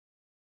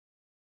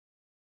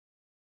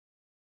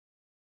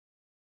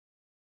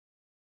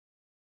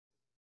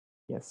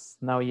Yes,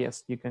 now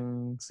yes, you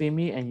can see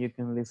me and you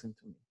can listen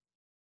to me.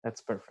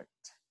 That's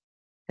perfect.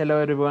 Hello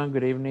everyone,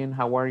 good evening,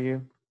 how are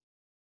you?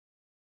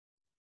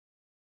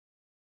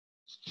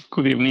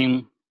 Good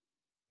evening.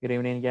 Good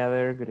evening,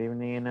 Gather, good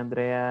evening,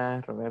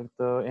 Andrea,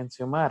 Roberto, and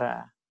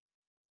Xiomara.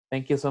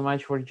 Thank you so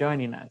much for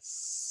joining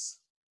us.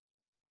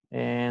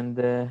 And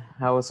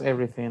how was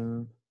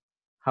everything?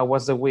 How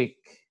was the week?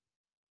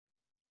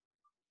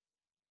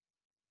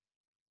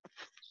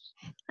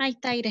 Hi,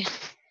 tired.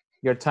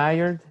 You're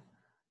tired?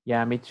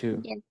 Yeah, me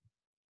too. Yes.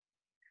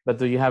 But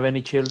do you have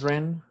any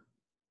children?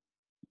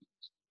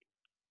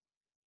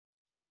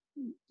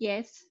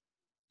 Yes.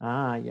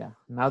 Ah, yeah.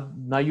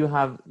 Now you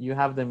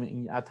have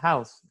them at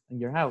house in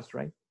your house,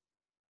 right?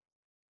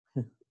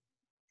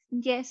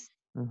 Yes.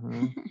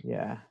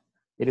 Yeah.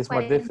 It is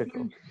more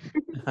difficult.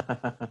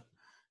 Quarantine.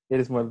 It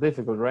is more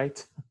difficult,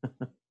 right?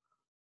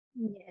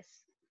 Yes.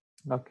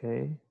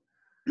 Okay.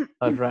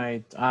 All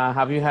right.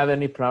 Have you had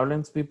any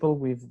problems, people,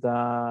 with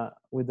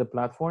the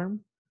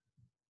platform?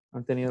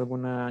 ¿Han tenido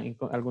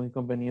algún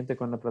inconveniente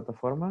con la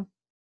plataforma?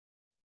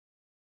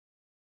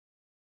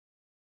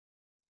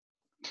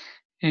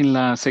 En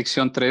la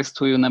sección 3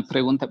 tuve una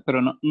pregunta,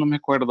 pero no me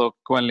acuerdo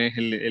cuál es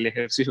el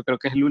ejercicio. Creo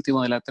que es el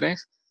último de la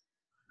 3.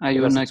 Hay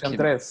De la una sección que,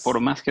 por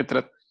 3. más que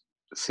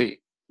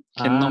sí,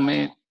 que Ah, no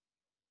me,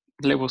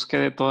 le busqué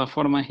de todas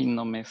formas y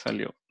no me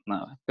salió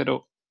nada.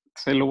 Pero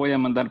se lo voy a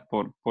mandar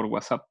por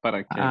WhatsApp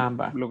para que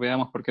va. lo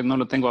veamos porque no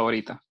lo tengo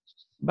ahorita.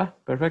 Va,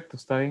 perfecto,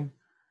 está bien.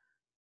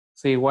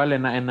 Sí, igual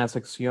en la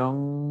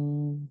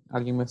sección,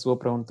 alguien me estuvo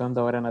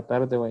preguntando ahora en la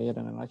tarde o ayer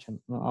en la noche,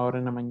 no, ahora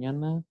en la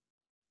mañana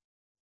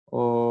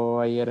o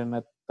ayer en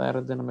la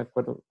tarde, no me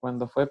acuerdo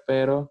cuándo fue,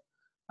 pero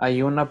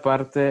hay una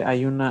parte,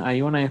 hay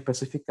una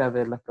específica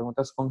de las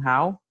preguntas con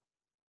how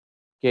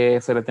que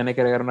se le tiene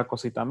que agregar una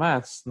cosita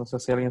más. No sé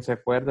si alguien se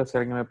acuerda, si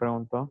alguien me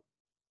preguntó.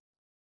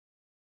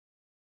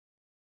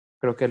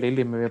 Creo que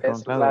Lily me había Es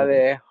preguntado. la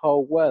de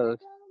how well.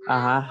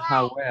 Ajá,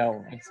 how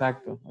well,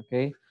 exacto,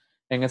 ok.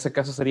 En ese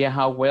caso sería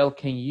how well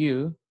can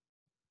you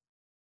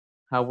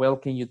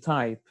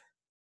type.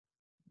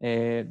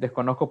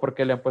 Desconozco por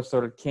qué le han puesto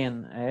el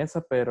can a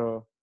esa,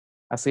 pero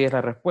así es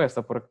la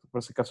respuesta, por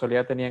si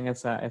casualidad tenían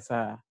ese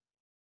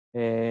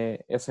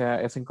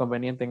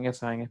inconveniente en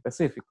esa en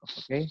específico,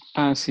 ¿ok?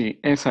 Ah, sí,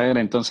 esa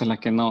era entonces la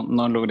que no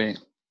logré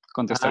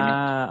contestar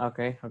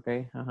bien. Ok.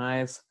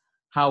 Ajá, es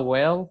how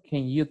well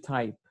can you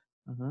type.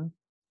 Ajá.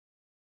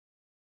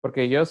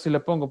 Porque yo si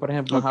le pongo, por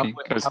ejemplo, Ok, how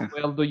gracias.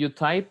 well do you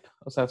type,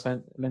 o sea,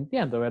 lo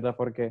entiendo, ¿verdad?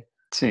 Porque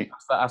Sí.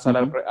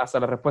 hasta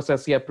la respuesta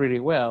decía pretty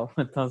well,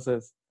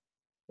 entonces...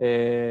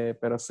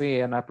 pero sí,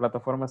 en la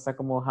plataforma está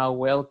como how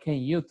well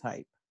can you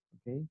type,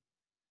 okay?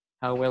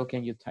 How well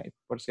can you type?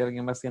 Por si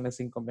alguien más tiene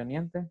ese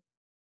inconveniente,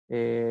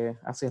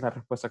 así es la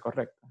respuesta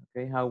correcta,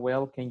 okay? How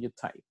well can you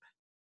type?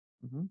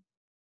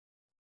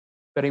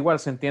 Pero igual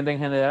se entiende en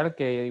general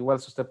que igual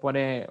si usted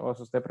pone o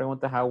si usted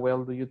pregunta how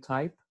well do you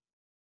type,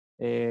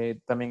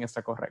 también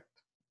está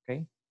correcto,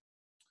 okay?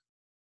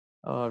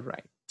 All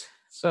right.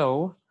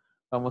 So,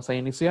 vamos a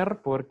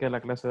iniciar porque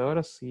la clase de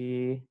ahora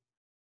sí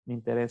me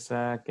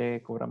interesa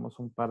que cubramos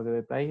un par de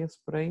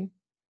detalles por ahí.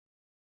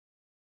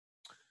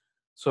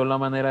 Solo a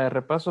manera de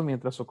repaso,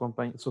 mientras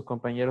sus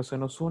compañeros se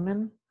nos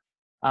unen,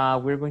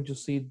 we're going to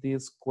see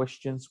these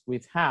questions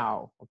with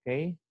how,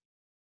 okay?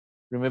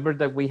 Remember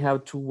that we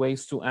have two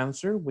ways to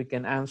answer. We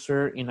can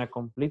answer in a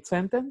complete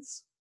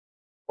sentence,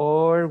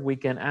 or we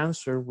can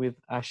answer with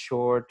a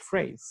short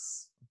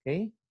phrase,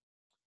 okay?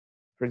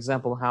 For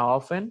example, how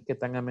often, que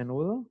tan a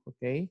menudo,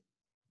 okay?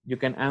 You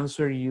can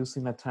answer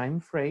using a time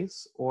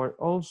phrase or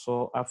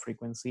also a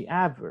frequency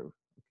adverb,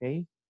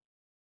 okay?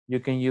 You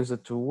can use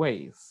it two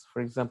ways.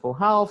 For example,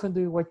 how often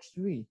do you watch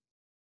TV?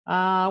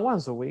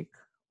 Once a week,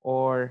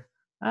 or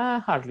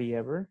hardly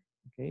ever,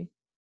 okay?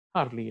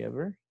 Hardly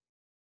ever.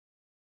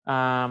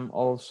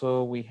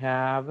 Also, we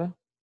have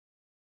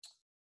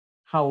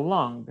how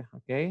long,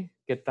 okay?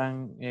 ¿Qué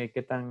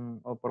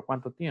tan, o por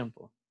cuánto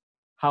tiempo?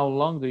 How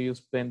long do you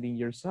spend in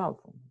your cell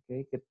phone,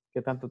 okay?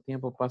 ¿Qué tanto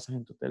tiempo pasas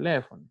en tu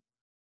teléfono?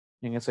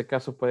 En ese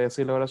caso puede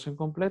decir la oración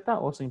completa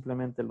o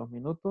simplemente los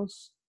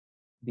minutos,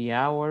 the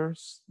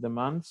hours, the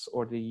months,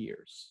 or the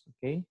years,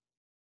 okay?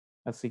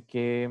 Así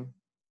que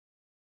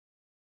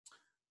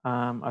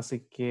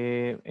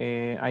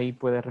ahí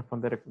puede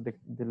responder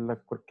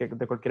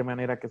de cualquier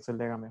manera que se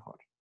le haga mejor.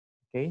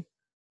 ¿Okay?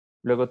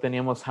 Luego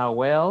teníamos how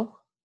well.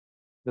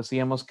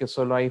 Decíamos que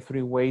solo hay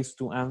three ways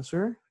to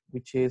answer,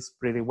 which is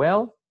pretty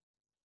well,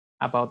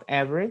 about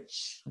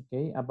average,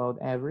 okay,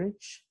 about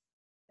average,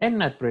 and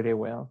not pretty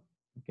well,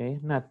 okay,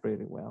 not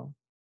pretty well.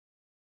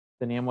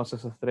 Teníamos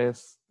esas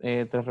tres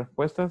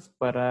respuestas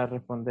para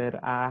responder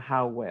a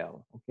how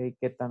well, okay,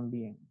 que tan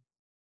bien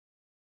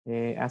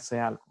hace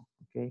algo,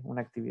 okay,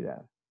 una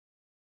actividad.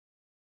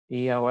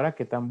 Y ahora,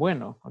 ¿qué tan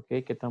bueno? ¿Ok?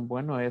 ¿Qué tan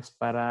bueno es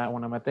para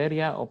una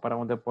materia o para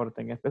un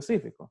deporte en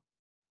específico?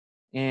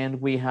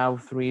 And we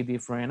have three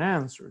different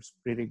answers.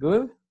 Pretty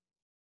good,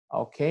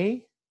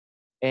 okay,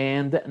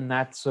 and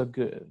not so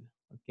good,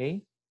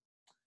 okay?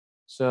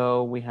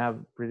 So we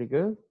have pretty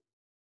good,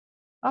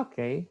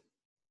 okay,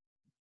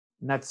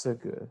 not so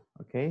good,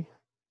 okay?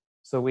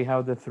 So we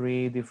have the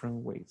three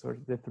different ways or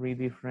the three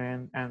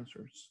different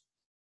answers.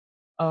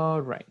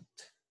 All right.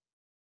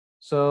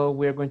 So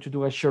we're going to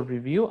do a short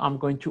review. I'm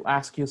going to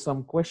ask you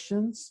some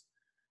questions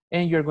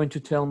and you're going to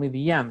tell me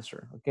the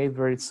answer, okay?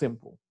 Very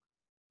simple.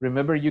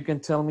 Remember, you can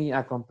tell me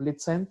a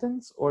complete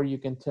sentence or you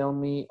can tell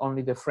me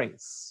only the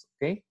phrase,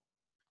 okay?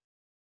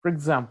 For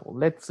example,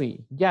 let's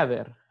see,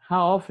 Yader,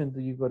 how often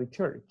do you go to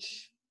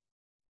church?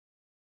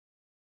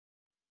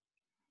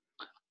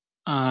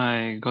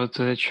 I go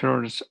to the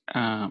church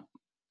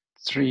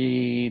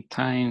 3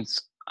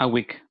 times a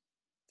week.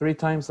 3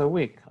 times a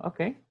week.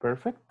 Okay,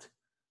 perfect.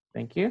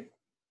 Thank you.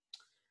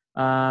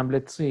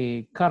 Let's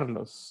see,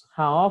 Carlos,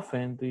 how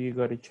often do you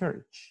go to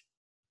church?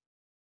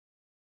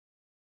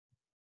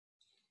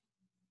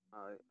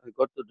 I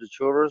go to the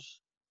church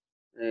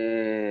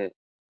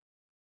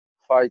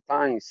 5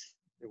 times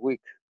a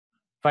week.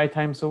 5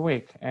 times a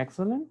week.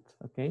 Excellent.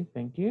 Okay,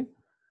 thank you.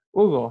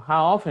 Hugo,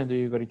 how often do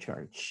you go to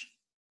church?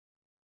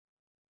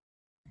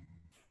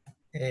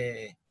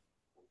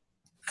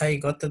 I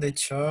go to the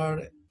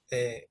church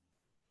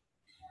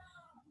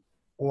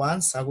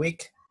once a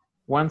week.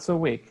 Once a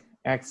week.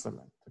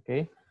 Excellent.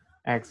 Okay,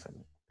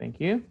 excellent. Thank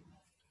you.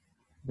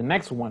 The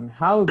next one,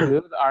 how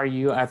good are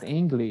you at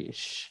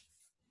English?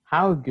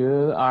 How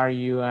good are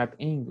you at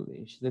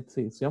English? Let's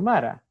see,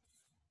 Xiomara,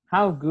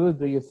 how good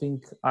do you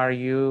think are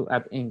you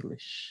at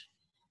English?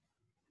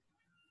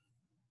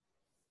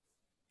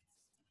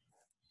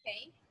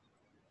 Okay.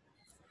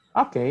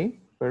 Okay,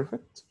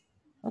 perfect.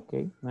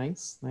 Okay,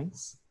 nice,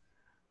 nice.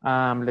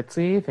 Let's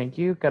see, thank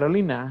you.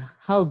 Carolina,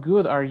 how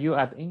good are you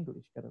at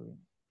English, Carolina?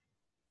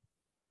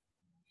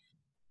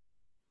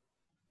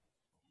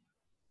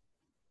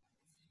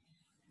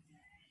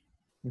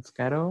 It's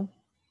Carol.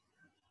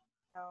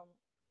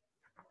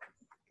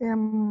 A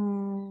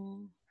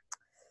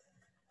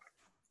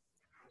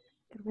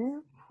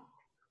ver,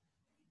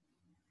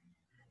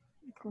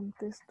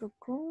 contesto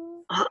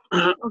con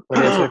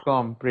Podría ser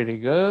con pretty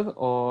good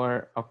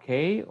or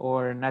okay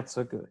or not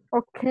so good.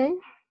 okay.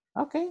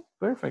 Okay,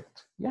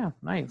 perfect. Yeah,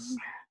 nice.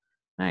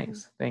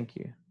 Nice, thank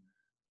you.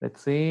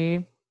 Let's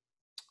see.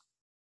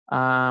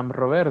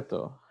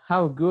 Roberto,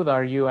 how good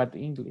are you at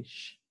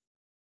English?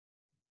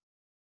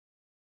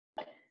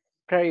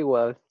 Very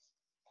well.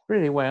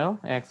 Pretty well,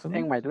 excellent.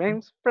 In my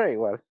dreams, very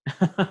well.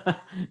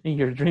 In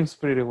your dreams,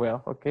 pretty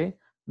well, okay?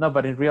 No,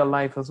 but in real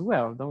life as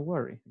well, don't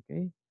worry,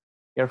 okay?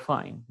 You're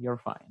fine,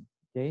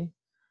 okay?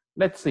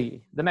 Let's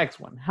see, the next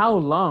one. How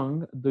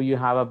long do you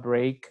have a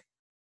break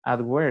at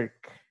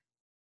work?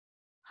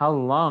 How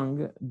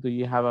long do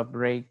you have a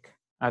break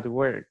at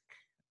work,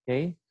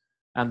 okay?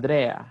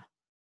 Andrea,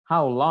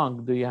 how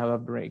long do you have a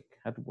break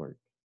at work?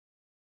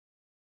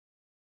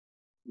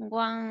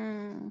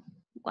 1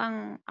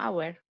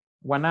 hour.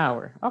 1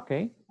 hour.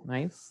 Okay,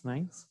 nice,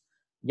 nice.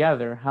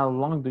 Gather, how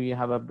long do you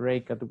have a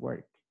break at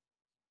work?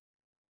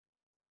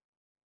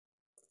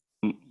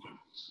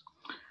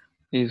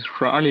 It's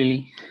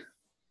rarely.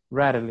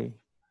 Rarely.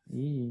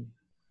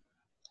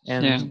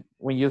 And Yeah.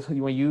 when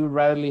you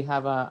rarely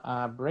have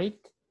a break,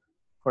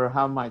 for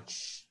how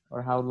much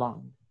or how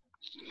long?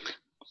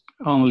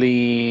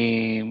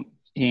 Only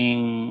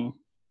in,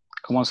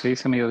 ¿cómo se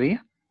dice mediodía?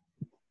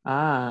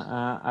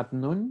 At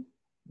noon?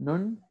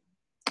 Noon?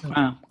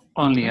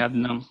 Only at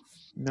noon.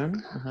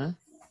 Noon?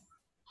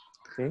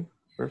 Okay,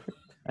 perfect.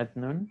 At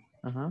noon?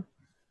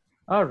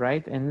 All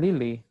right, and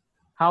Lily,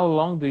 how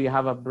long do you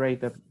have a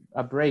break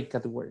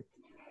at work?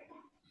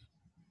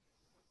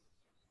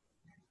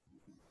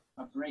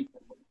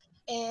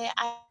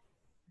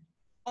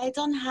 I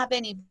don't have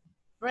any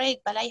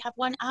break, but I have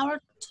 1 hour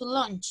to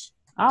lunch.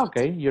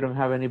 Okay, you don't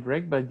have any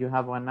break, but you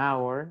have 1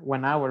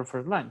 hour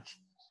for lunch.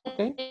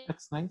 Okay,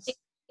 that's nice.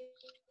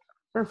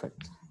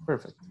 Perfect,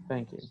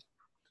 thank you.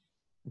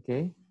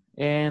 Okay,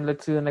 and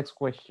let's see the next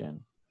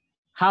question.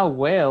 How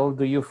well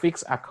do you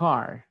fix a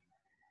car?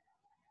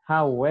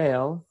 How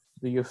well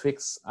do you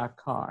fix a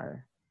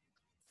car?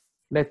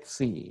 Let's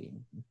see.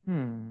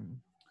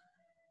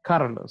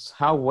 Carlos,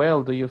 how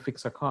well do you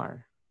fix a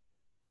car?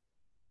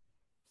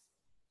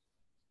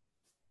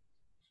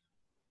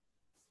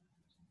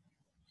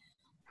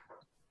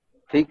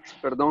 Fix,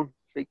 perdón,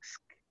 fix.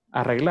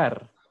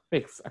 Arreglar,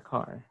 fix a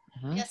car.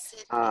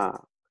 Yes,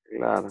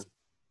 Claro.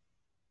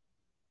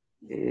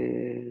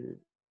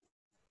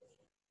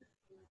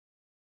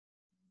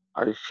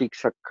 I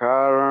fix a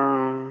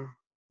car.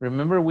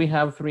 Remember, we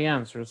have 3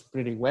 answers: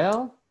 pretty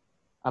well,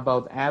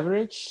 about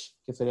average,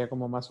 que sería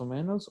como más o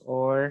menos,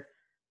 or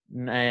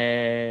 1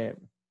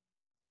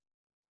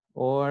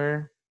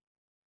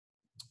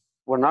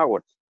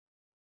 hour.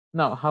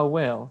 No, how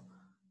well,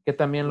 que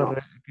también No.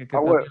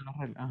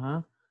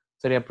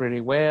 Sería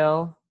pretty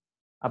well,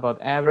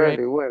 about average.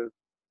 Pretty well.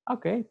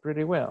 Okay,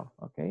 pretty well.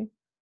 Okay,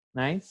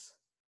 nice.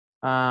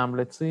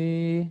 Let's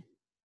see.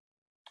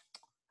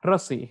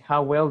 Rosie,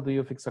 how well do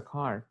you fix a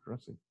car,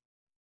 Rosie?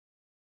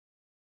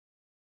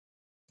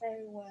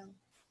 very well.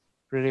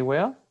 Pretty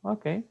well?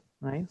 Okay,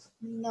 nice.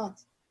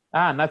 Not.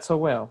 Not so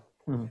well.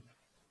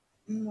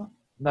 No.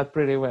 Not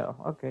pretty well.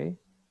 Okay.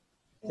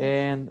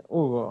 And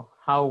Hugo,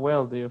 how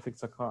well do you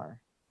fix a car?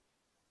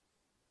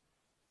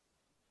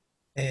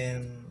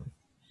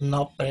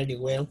 Not pretty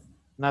well.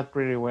 Not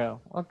pretty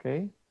well.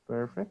 Okay,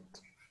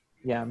 perfect.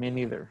 Yeah, me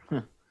neither.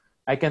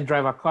 I can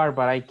drive a car,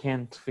 but I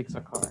can't fix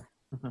a car.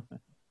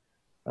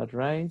 All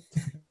right.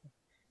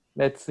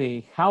 Let's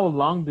see. How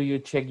long do you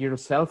check your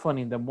cell phone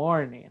in the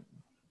morning?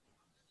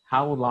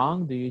 How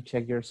long do you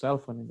check your cell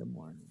phone in the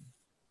morning?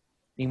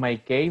 In my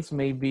case,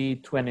 maybe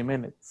 20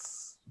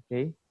 minutes.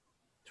 Okay,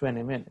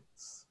 20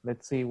 minutes.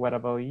 Let's see, what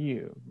about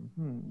you?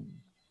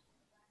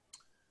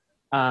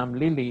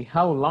 Lily,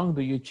 how long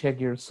do you check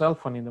your cell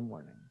phone in the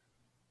morning?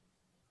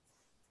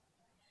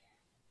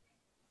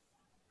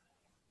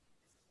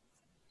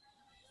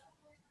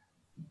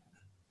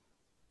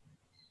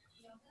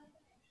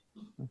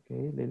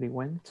 Okay, Lily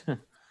went.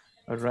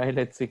 All right,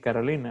 let's see,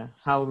 Carolina.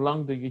 How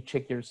long do you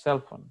check your cell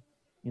phone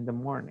in the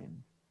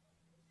morning?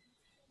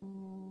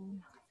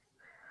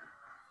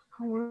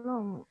 How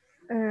long?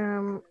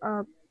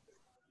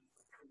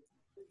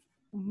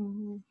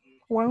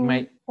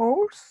 One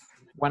hours?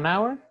 1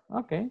 hour?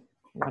 Okay,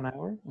 1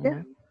 hour.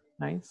 Yeah.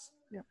 Nice.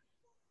 Yeah.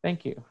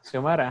 Thank you.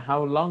 Xiomara,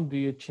 how long do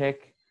you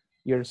check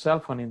your cell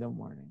phone in the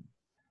morning?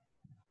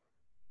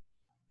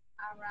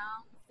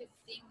 Around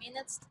 15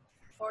 minutes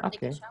before Okay.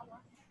 taking a shower.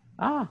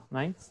 Ah,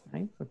 nice,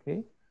 nice,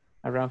 okay.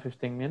 Around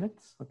 15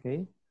 minutes,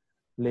 okay.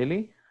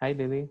 Lily, hi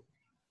Lily.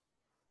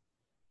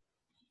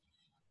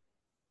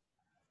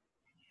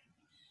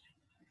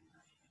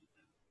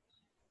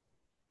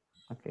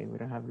 Okay, we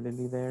don't have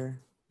Lily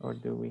there, or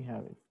do we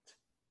have it?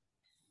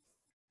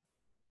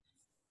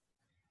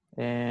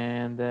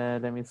 And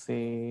let me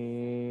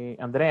see.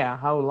 Andrea,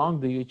 how long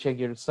do you check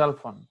your cell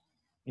phone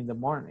in the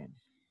morning?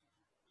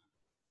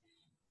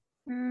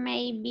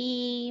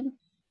 Maybe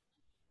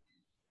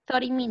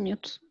 30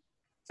 minutes.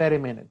 30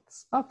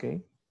 minutes.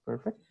 Okay,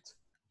 perfect.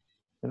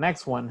 The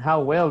next one,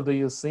 how well do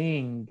you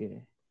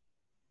sing?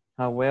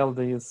 How well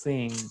do you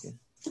sing?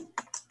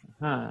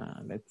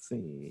 Let's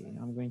see.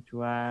 I'm going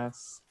to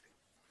ask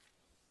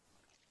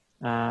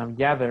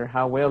Yather,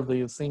 how well do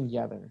you sing,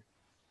 Yather?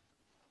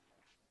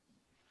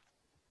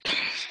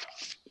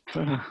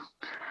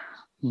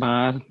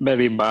 Bad,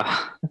 very bad.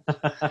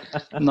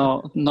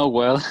 No,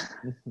 well.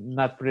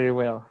 Not pretty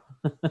well.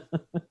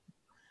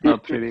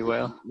 Not pretty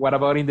well. What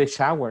about in the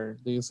shower?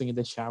 Do you sing in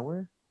the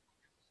shower?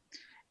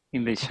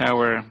 In the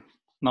shower,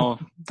 no,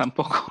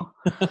 tampoco.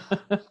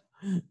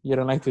 You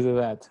don't like to do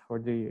that, or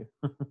do you?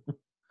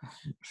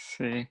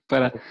 Sí,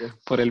 Okay.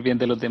 por el bien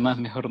de los demás,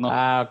 mejor no.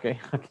 Ah, okay,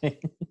 okay.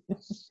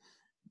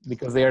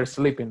 Because they are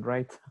sleeping,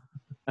 right?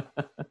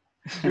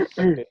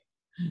 Okay.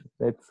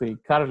 Let's see.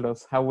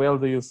 Carlos, how well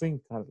do you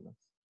sing, Carlos?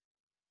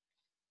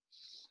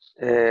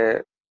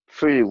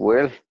 Pretty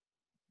well.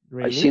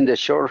 Really? I seen the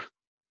shore.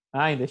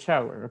 Ah, in the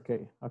shower.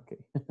 Okay, okay.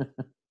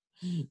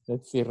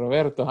 Let's see.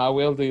 Roberto, how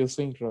well do you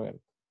sing, Roberto?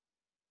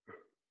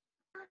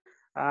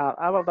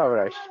 About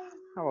average.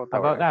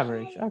 About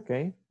average.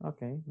 Okay,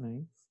 okay,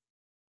 nice.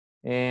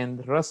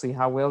 And Rosie,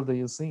 how well do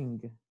you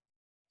sing?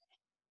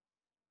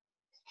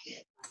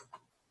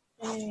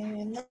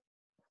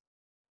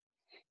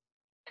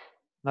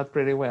 Not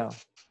pretty well.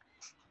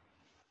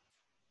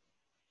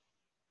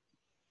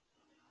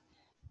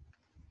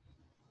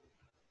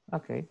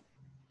 Okay.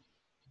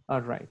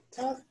 All right.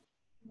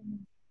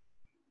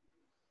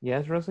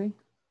 Yes, Rosie?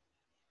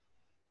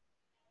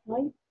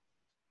 Hi.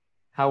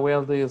 How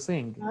well do you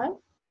sing? Hi.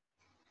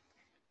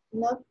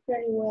 Not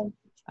very well.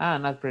 Ah,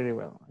 not pretty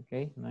well.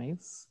 Okay,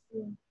 nice.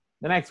 Yeah.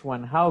 The next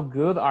one, how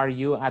good are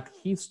you at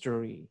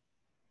history?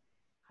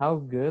 How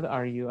good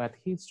are you at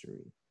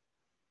history?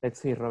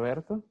 Let's see,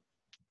 Roberto.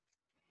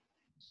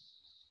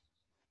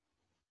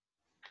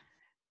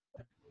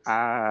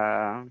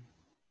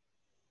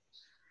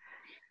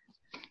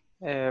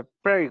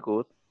 Very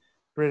good.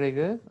 Pretty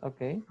good.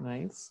 Okay,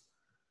 nice.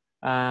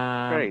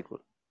 Very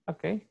good.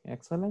 Okay,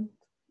 excellent.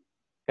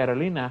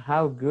 Carolina,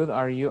 how good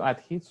are you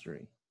at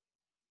history?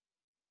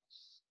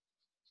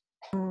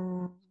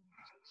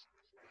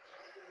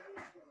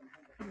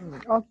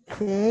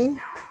 Okay.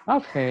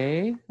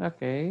 Okay,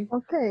 okay.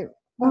 Okay.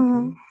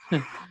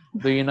 Okay.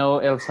 Do you know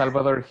El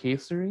Salvador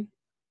history?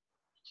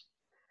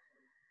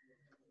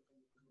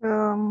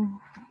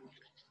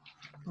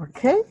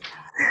 Okay.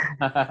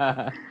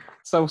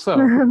 So.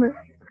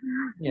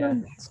 Yeah.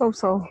 So.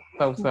 So.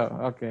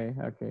 Okay,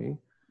 okay.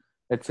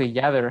 Let's see,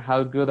 Yather,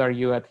 how good are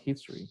you at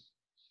history?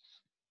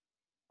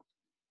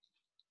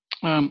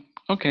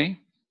 Okay.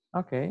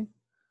 Okay.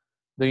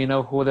 Do you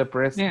know who the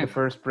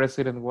first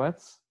president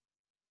was?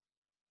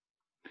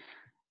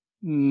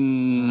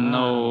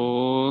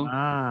 No.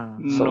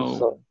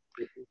 No.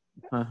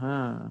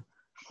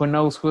 Who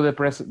knows who the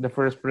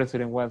first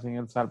president was in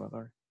El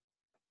Salvador?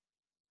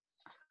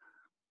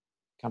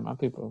 Come on,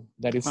 people.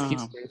 That is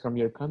history from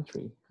your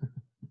country.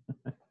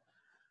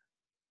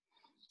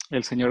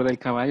 El señor del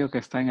caballo que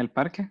está en el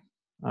parque.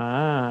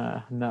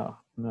 No,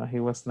 he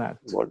was not.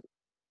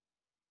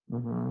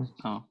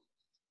 Oh.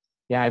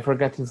 Yeah, I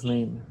forgot his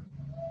name.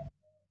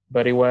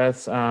 But it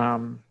was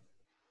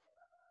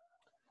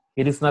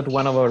It is not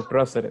one of our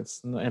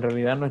próceres. No, en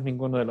realidad no es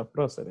ninguno de los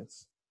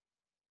próceres.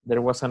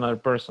 There was another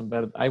person,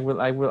 but I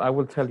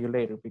will tell you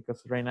later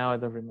because right now I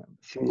don't remember.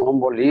 Simón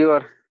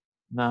Bolívar.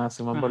 No,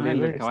 Simón Ajá, el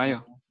Bolívar. del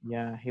caballo.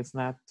 Yeah, he's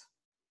not.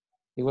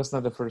 He was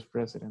not the first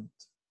president.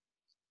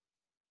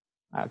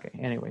 Okay.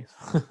 Anyways,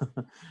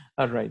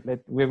 all right.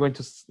 We're going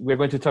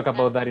to talk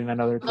about that in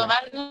another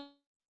class.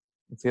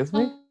 Excuse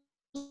me.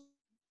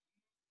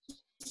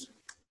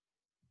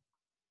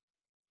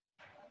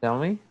 Tell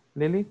me,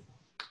 Lily.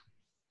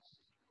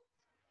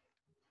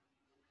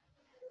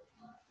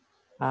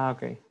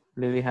 Okay.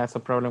 Lily has a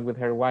problem with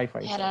her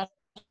Wi-Fi.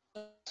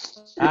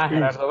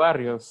 Gerardo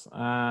Barrios.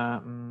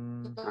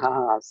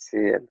 Sí,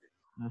 él.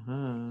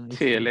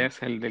 Sí, él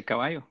es el del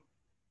caballo.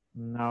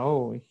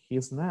 No,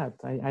 he's not.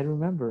 I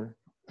remember.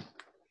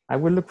 I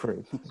will look for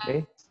it,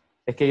 okay?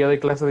 Es que yo doy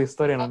clase de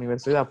historia en la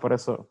universidad, por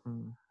eso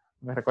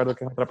me recuerdo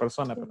que es otra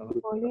persona, pero no.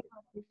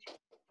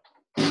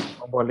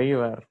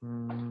 Bolívar.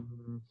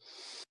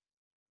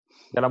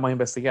 Ya lo vamos a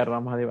investigar, lo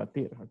vamos a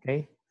debatir,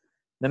 okay?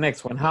 The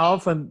next one.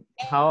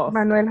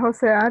 Manuel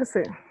José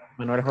Arce.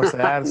 Manuel José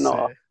Arce.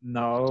 No.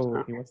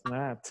 No, he was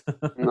not.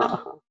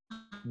 No.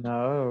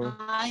 No.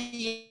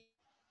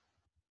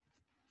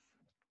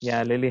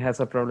 Yeah, Lily has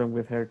a problem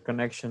with her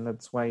connection.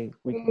 That's why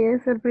we... Y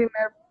es el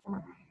primer.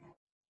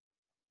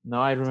 No,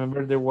 I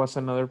remember there was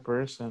another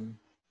person.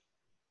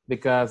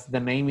 Because the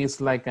name is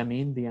like an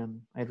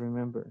Indian, I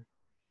remember.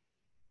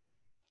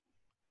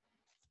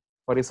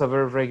 But it's a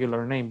very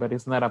regular name, but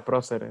it's not a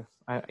prócer.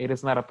 It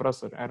is not a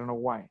prócer. I don't know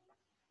why.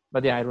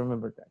 But yeah, I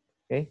remember that,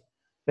 okay?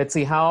 Let's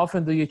see, how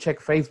often do you check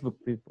Facebook,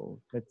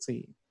 people? Let's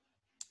see.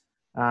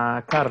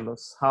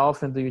 Carlos, how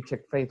often do you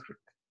check Facebook?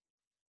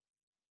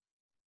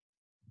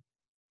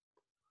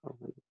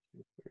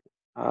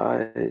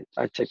 I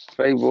check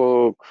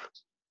Facebook.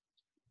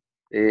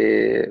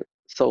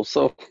 So.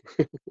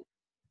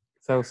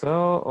 So,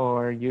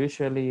 or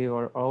usually,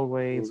 or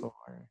always, or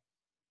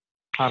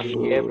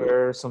hardly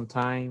ever,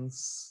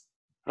 sometimes?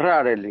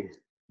 Rarely.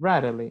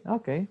 Rarely,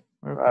 okay.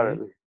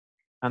 Rarely.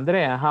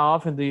 Andrea, how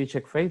often do you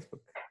check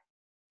Facebook?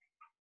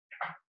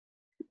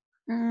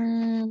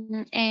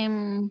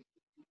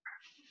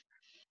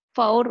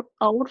 4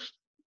 hours.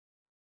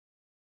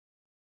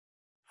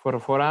 For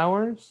 4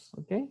 hours?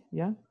 Okay,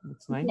 yeah,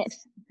 that's nice.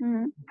 Yes.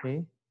 Mm-hmm.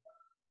 Okay.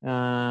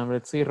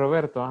 Let's see,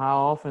 Roberto,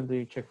 how often do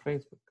you check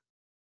Facebook?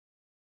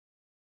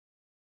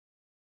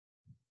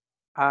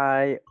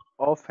 I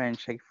often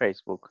check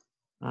Facebook.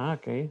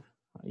 Okay,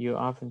 you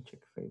often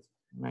check Facebook.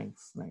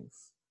 Nice,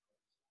 nice.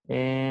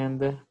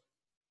 And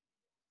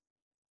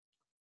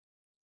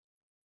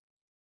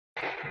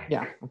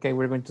yeah, okay,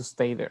 we're going to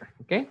stay there.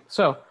 Okay,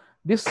 so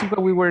this is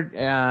what we were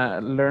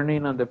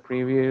learning on the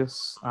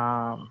previous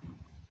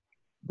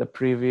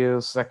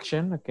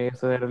section. Okay,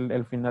 este era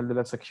el final de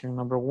la section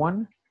number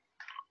 1.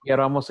 Y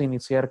ahora vamos a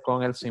iniciar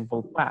con el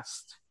simple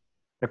past.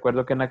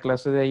 Recuerdo que en la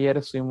clase de ayer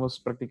estuvimos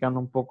practicando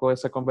un poco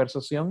esa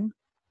conversación.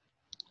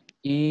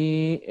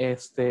 Y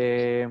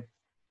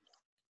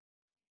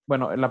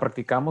bueno, ¿la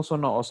practicamos o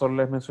no? ¿O solo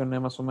les mencioné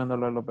más o menos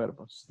lo de los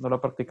verbos? No lo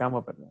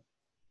practicamos, perdón.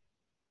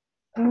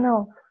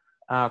 No.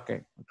 Ok.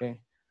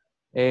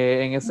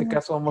 En este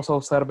caso vamos a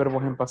usar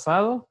verbos en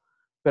pasado,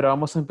 pero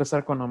vamos a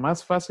empezar con lo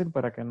más fácil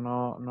para que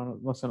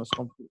no se nos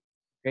complique.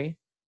 ¿Ok?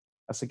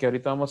 Así que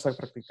ahorita vamos a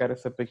practicar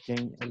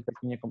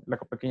la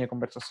pequeña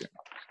conversación.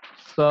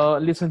 So,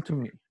 listen to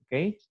me,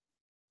 okay?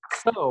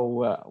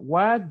 So,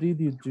 what did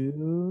you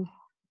do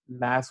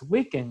last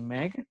weekend,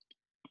 Meg?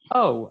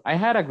 Oh, I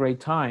had a great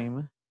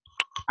time.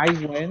 I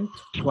went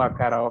to a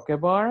karaoke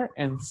bar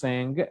and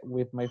sang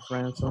with my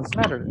friends on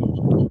Saturday.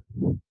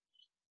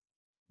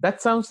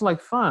 That sounds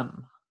like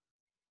fun.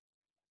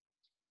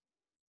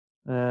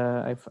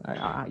 That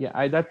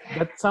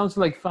sounds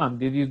like fun.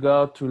 Did you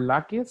go to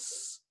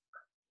Lucky's?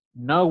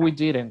 No, we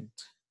didn't.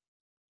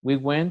 We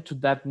went to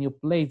that new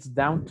place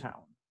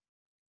downtown.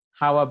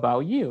 How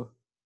about you?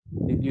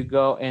 Did you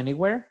go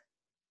anywhere?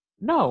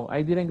 No,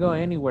 I didn't go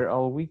anywhere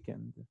all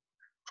weekend.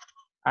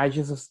 I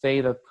just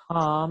stayed at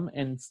home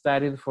and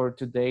studied for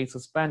today's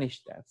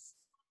Spanish test.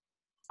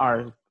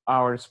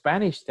 Our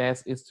Spanish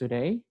test is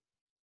today?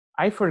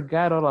 I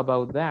forgot all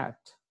about that.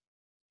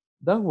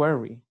 Don't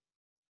worry.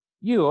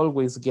 You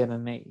always get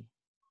an A.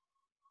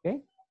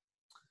 Okay?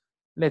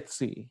 Let's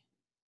see.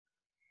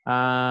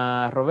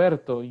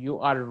 Roberto, you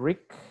are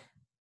Rick.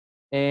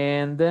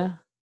 And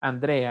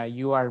Andrea,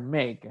 you are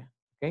Meg.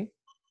 Okay?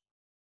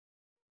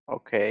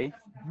 Okay.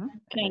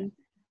 Okay.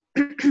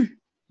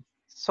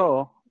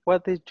 So,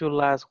 what did you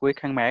last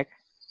weekend, Meg?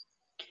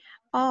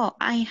 Oh,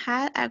 I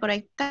had a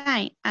great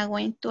time. I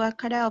went to a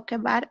karaoke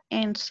bar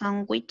and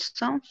sang with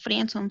some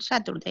friends on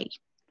Saturday.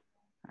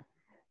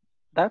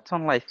 That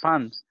sounds like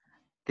fun.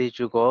 Did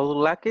you go to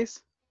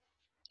Lucky's?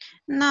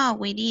 No,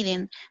 we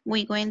didn't.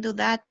 We went to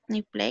that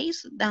new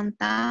place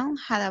downtown.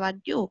 How about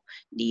you?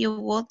 Did you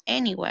go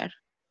anywhere?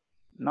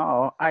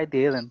 No, I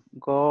didn't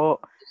go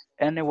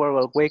anywhere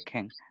all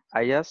weekend.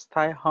 I just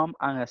stayed home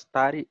and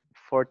studied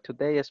for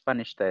today's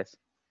Spanish test.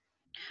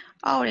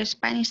 Our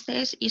Spanish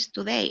test is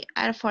today.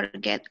 I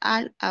forget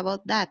all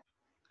about that.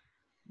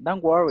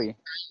 Don't worry.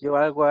 You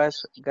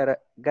always get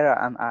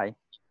an eye.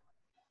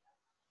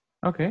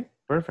 Okay,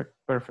 perfect,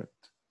 perfect.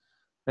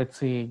 Let's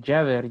see,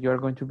 Jader, you are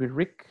going to be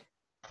Rick.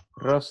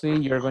 Rosie,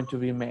 you're going to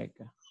be Meg.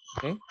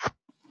 Okay?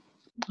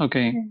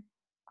 Okay.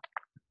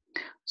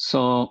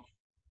 So,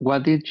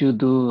 what did you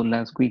do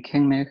last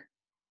weekend, Meg?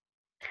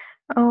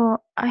 Oh,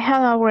 I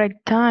had a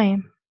great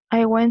time.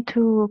 I went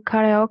to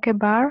karaoke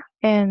bar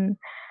and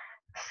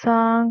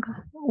sang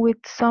with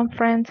some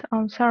friends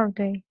on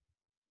Saturday.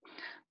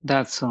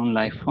 That sounds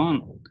like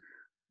fun.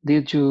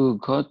 Did you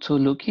go to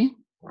Lucky?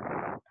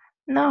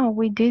 No,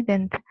 we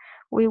didn't.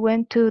 We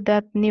went to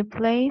that new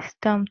place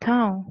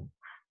downtown.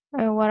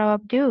 What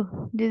about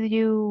you? Did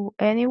you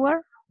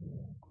anywhere?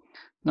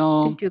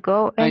 No, Did you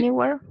go I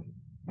anywhere?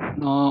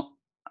 no,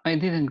 I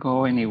didn't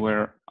go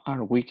anywhere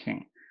all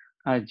weekend.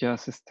 I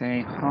just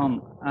stayed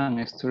home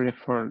and studied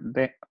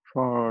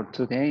for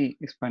today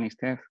Spanish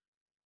test.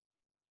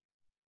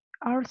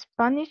 Our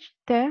Spanish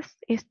test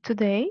is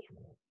today.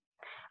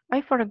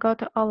 I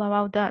forgot all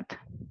about that.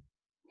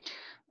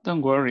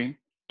 Don't worry,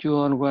 you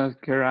always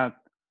get an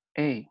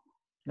A.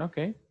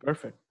 Okay,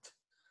 perfect.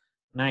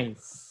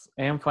 Nice.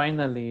 And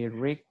finally,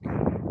 Rick.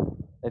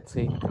 Let's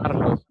see,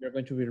 Carlos, you're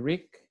going to be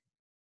Rick.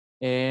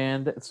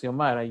 And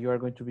Xiomara, you are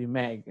going to be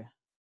Meg.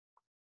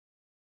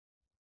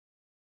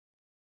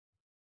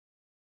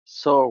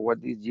 So,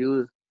 what did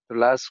you do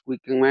last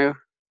weekend, Mayor?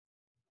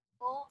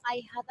 Oh,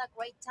 I had a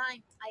great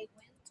time. I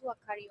went to a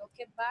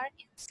karaoke bar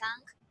and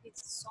sang with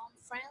some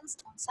friends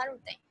on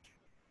Saturday.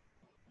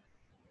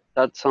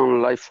 That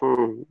sounds like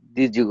fun.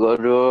 Did you go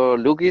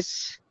to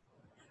Lucky's?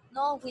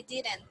 No, we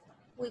didn't.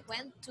 We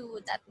went to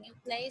that new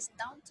place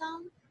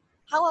downtown.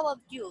 How about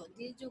you?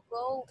 Did you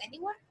go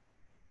anywhere?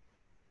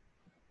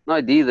 No,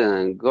 I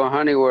didn't go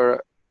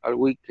anywhere all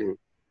weekend.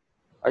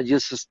 I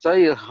just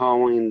stayed at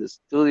home in the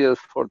studio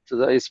for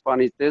today's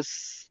Spanish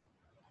test.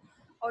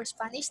 Our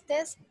Spanish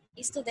test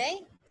is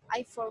today.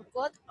 I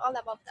forgot all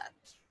about that.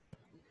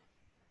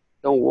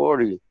 Don't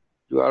worry,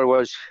 you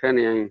always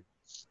genial.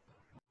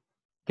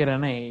 Get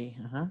an A.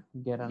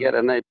 Get an Get A.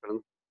 an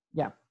apron.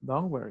 Yeah,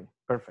 don't worry.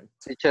 Perfect.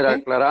 Teacher,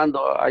 Okay.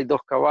 aclarando, hay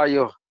dos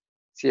caballos.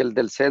 Si el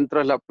del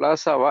centro es la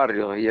plaza,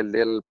 barrio, y el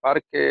del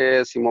parque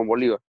es Simón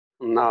Bolívar.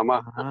 Nada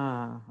más.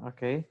 Ah,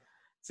 ok.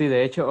 Sí,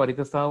 de hecho,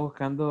 ahorita estaba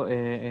buscando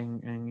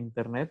en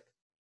internet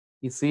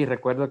y sí,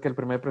 recuerdo que el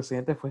primer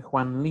presidente fue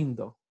Juan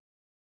Lindo.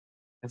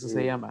 Eso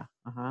se llama.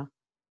 Ajá.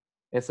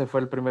 Ese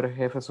fue el primer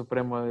jefe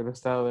supremo del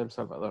estado de El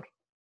Salvador.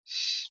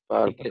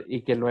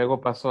 Y que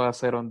luego pasó a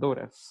ser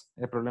Honduras.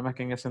 El problema es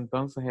que en ese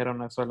entonces era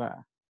una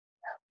sola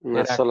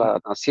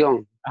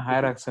nación. Ajá,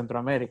 era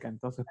Centroamérica,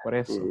 entonces por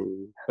eso.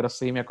 Pero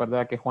sí me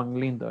acordaba que Juan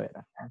Lindo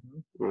era.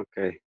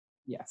 Ok.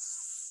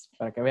 Yes.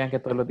 Para que vean que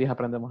todos los días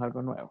aprendemos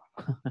algo nuevo.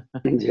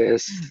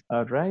 Yes.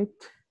 All right.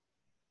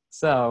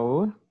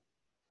 So,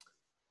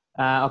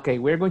 okay,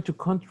 we're going to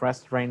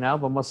contrast right now.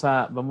 Vamos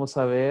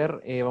a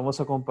ver, vamos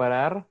a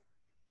comparar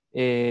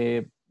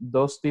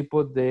dos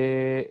tipos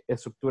de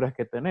estructuras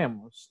que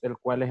tenemos, el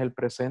cual es el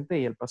presente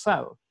y el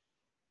pasado,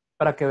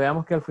 para que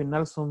veamos que al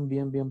final son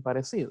bien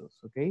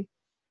parecidos, ¿ok?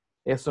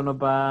 Eso nos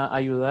va a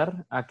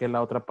ayudar a que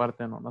la otra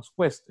parte no nos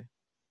cueste,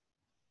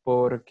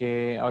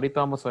 porque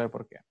ahorita vamos a ver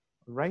por qué,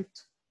 right?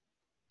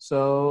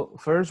 So,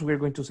 first we're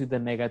going to see the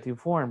negative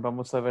form.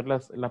 Vamos a ver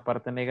la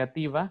parte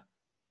negativa,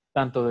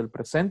 tanto del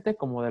presente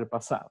como del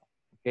pasado,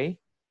 ¿ok?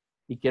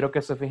 Y quiero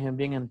que se fijen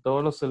bien en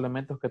todos los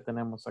elementos que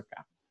tenemos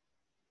acá.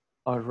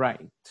 All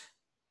right.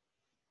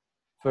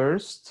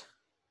 First,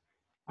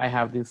 I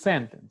have this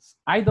sentence.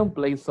 I don't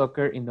play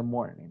soccer in the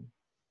morning.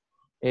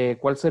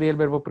 ¿Cuál sería el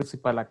verbo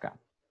principal acá?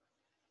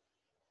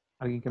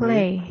 ¿Alguien que me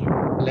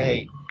diga?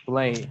 Play.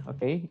 Play,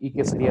 ok. ¿Y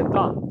qué sería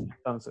don't?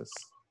 Entonces,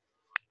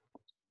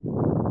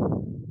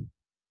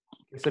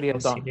 ¿qué sería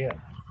don't?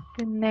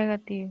 The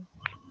negative.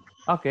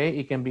 Ok,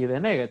 it can be the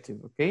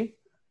negative, ok.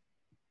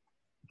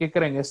 ¿Qué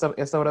creen?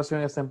 ¿Esta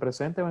oración está en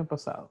presente o en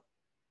pasado?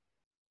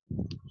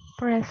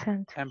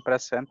 Present. En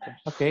presente.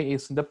 Ok,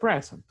 it's in the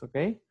present, ok.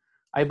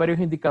 Hay varios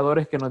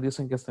indicadores que nos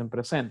dicen que está en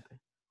presente.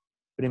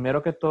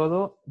 Primero que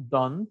todo,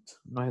 don't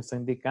nos está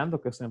indicando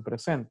que está en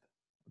presente,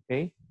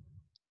 ok.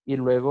 Y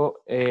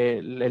luego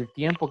el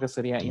tiempo que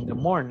sería in the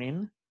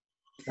morning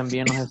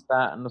también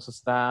nos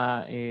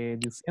está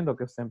diciendo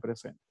que está en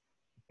presente,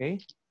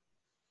 ok.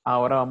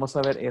 Ahora vamos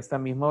a ver esta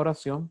misma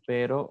oración,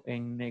 pero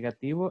en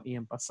negativo y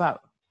en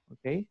pasado,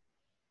 ok.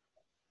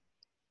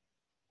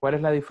 ¿Cuál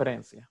es la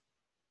diferencia?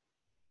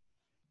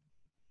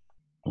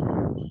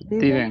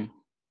 Didn't.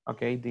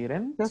 Ok,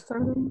 didn't.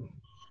 Yesterday.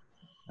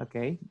 Ok,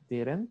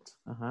 didn't.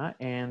 Ajá,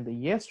 and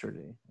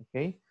yesterday,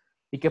 ok.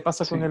 ¿Y qué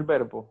pasa Sí. con el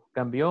verbo?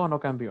 ¿Cambió o no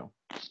cambió?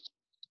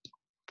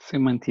 Se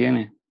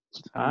mantiene.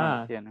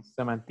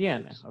 Se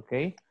mantiene,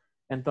 ok.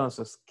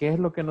 Entonces, ¿qué es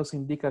lo que nos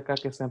indica acá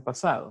que está en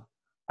pasado?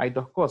 Hay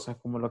dos cosas,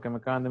 como lo que me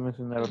acaban de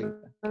mencionar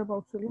ahorita. Verbo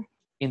auxiliar.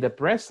 In the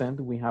present,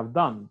 we have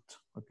don't,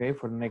 okay,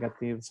 for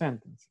negative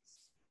sentences.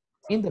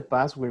 In the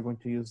past, we're going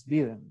to use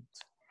didn't,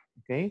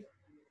 okay?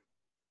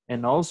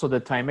 And also the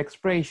time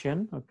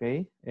expression,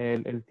 okay,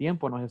 el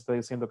tiempo nos está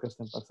diciendo que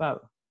está en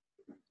pasado.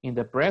 In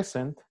the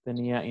present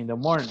tenía in the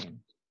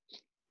morning.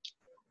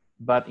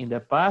 But in the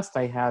past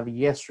I have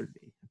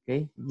yesterday.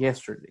 Okay,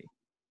 yesterday.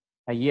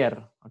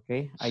 Ayer.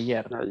 Okay,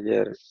 ayer.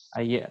 Ayer.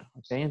 Ayer.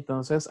 Okay,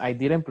 entonces I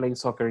didn't play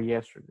soccer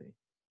yesterday.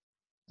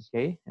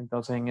 Okay,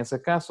 entonces en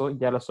ese caso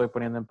ya lo estoy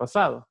poniendo en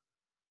pasado.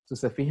 Si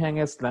se fijan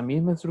es la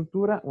misma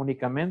estructura,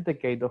 únicamente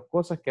que hay dos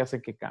cosas que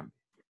hacen que cambie.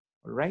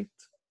 All right.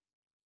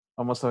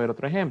 Vamos a ver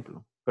otro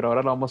ejemplo, pero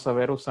ahora lo vamos a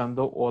ver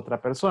usando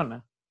otra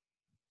persona.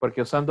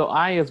 Porque usando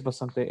I es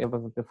bastante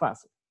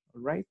fácil.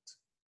 All right.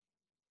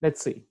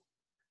 Let's see.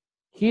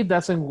 He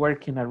doesn't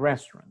work in a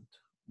restaurant.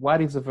 What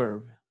is the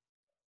verb?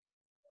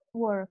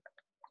 Work.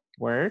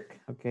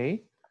 Work,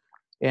 okay.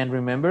 And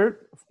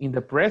remember, in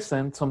the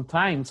present,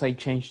 sometimes I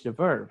change the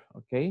verb,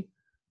 okay.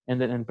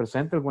 And then en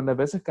presente algunas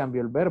veces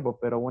cambio el verbo,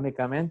 pero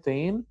únicamente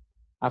in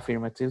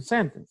affirmative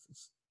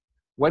sentences.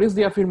 What is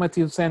the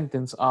affirmative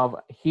sentence of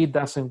he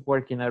doesn't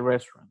work in a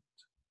restaurant?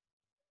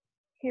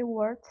 He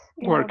works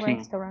in Working. a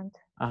restaurant.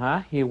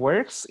 He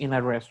works in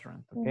a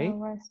restaurant, okay. In a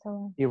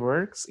restaurant. He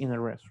works in a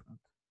restaurant.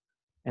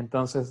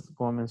 Entonces,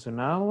 como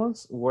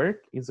mencionábamos,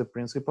 work is the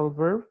principal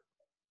verb.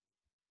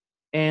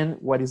 And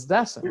what is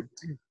doesn't?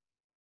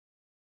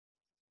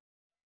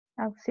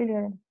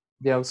 Auxiliary.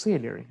 The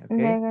auxiliary, okay.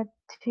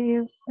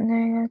 Negative.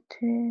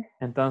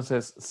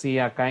 Entonces, si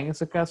acá en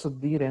ese caso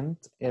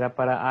didn't era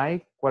para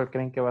I, ¿cuál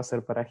creen que va a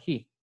ser para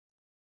he?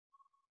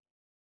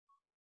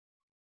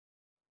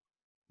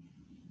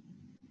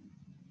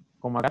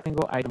 Como acá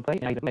tengo I don't play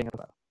and I don't play en el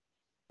pasado.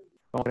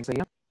 ¿Cómo creen que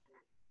sería?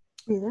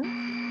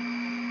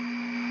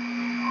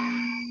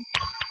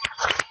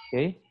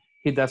 Okay.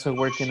 He doesn't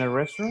work in a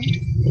restaurant.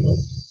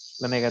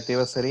 La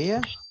negativa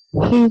sería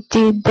He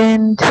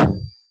didn't.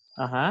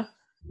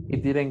 He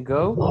didn't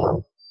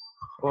go.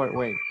 Or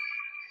wait.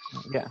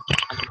 Yeah.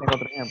 Aquí tengo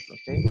otro ejemplo,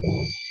 okay.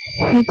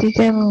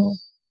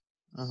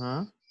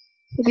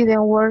 He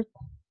didn't work.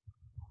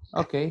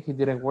 Okay, he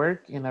didn't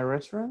work in a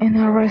restaurant. In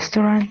a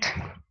restaurant.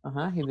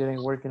 He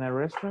didn't work in a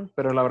restaurant.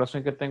 Pero la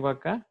oración que tengo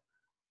acá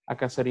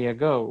sería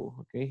go.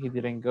 Okay, he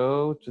didn't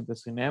go to the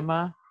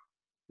cinema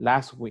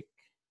last week.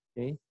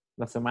 Okay,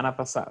 la semana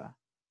pasada.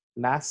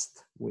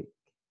 Last week.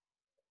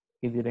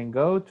 He didn't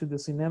go to the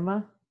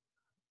cinema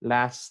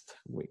last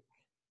week.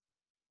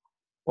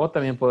 O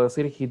también puedo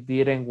decir he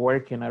didn't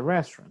work in a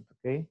restaurant.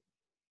 Okay,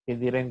 he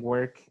didn't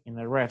work in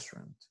a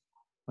restaurant.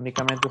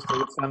 Únicamente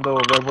estoy usando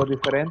verbos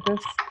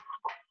diferentes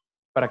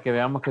para que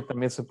veamos que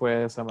también se puede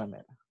de esa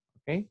manera.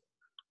 ¿Ok?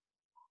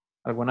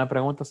 ¿Alguna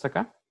pregunta hasta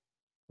acá?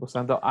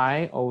 Usando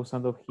I o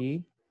usando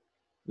he.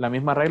 La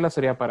misma regla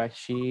sería para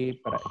she,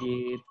 para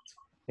it.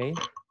 ¿Ok?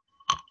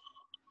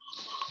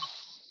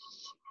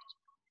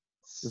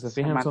 Si se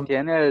fijan,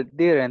 mantiene el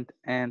didn't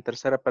en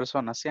tercera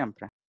persona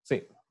siempre.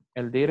 Sí,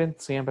 el didn't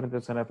siempre en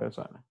tercera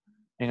persona.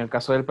 En el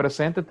caso del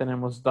presente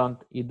tenemos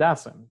don't y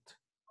doesn't.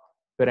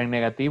 Pero en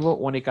negativo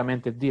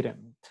únicamente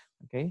didn't.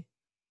 ¿Ok?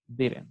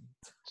 Didn't.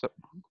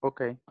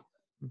 Ok.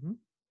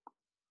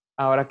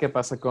 Ahora, ¿qué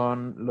pasa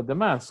con los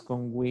demás?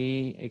 Con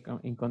we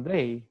y con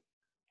they.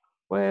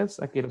 Pues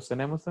aquí los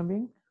tenemos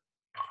también.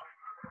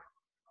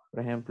 Por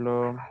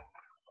ejemplo,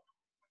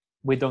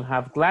 we don't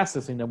have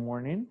classes in the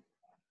morning.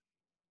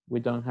 We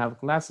don't have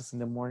classes in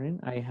the morning.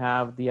 I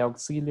have the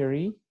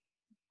auxiliary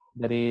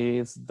that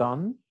is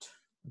don't.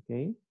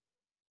 Okay.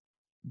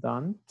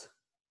 Don't.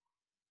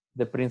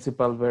 The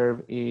principal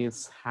verb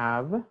is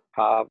have.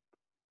 Have.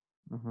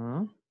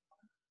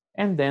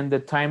 And then the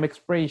time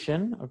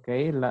expression,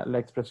 okay, la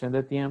expresión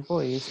de tiempo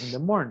is in the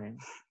morning.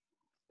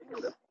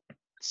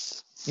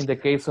 In the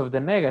case of the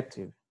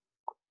negative,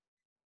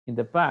 in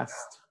the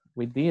past,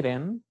 we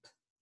didn't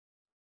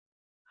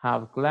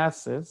have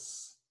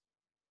classes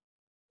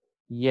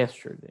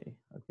yesterday,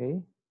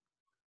 okay?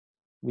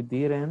 We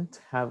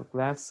didn't have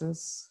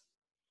classes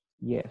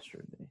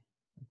yesterday,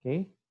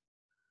 okay?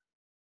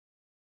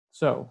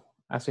 So,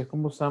 así es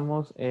como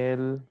usamos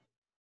el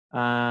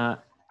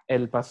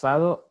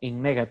pasado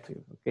in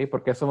negative, ¿ok?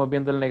 ¿Por qué estamos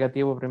viendo el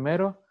negativo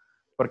primero?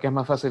 Porque es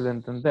más fácil de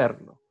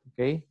entenderlo,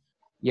 ¿ok?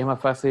 Y es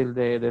más fácil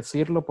de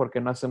decirlo porque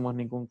no hacemos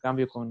ningún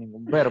cambio con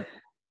ningún verbo.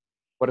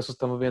 Por eso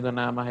estamos viendo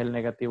nada más el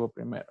negativo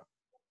primero.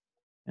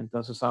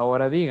 Entonces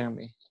ahora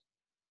díganme,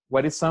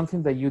 what is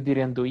something that you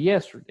didn't do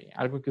yesterday?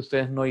 Algo que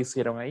ustedes no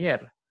hicieron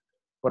ayer.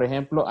 Por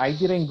ejemplo, I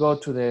didn't go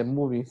to the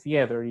movie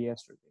theater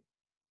yesterday.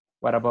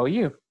 What about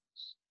you?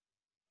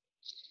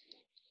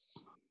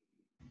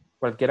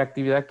 ¿Cualquier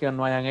actividad que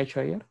no hayan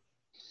hecho ayer?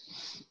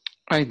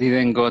 I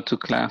didn't go to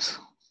class.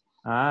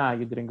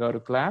 You didn't go to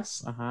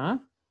class.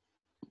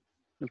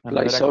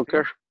 Play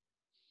soccer.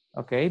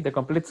 Okay, the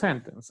complete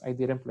sentence. I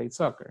didn't play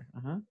soccer.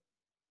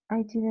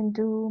 I didn't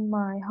do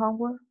my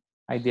homework.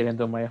 I didn't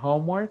do my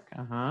homework.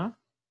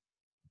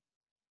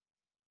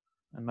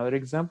 Another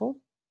example.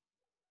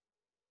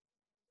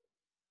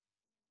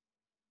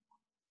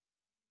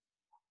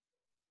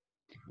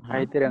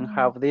 I didn't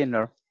have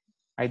dinner.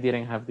 I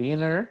didn't have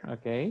dinner.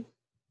 Okay.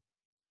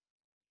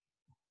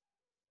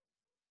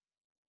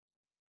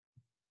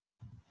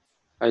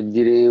 I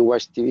didn't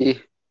watch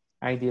TV.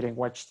 I didn't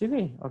watch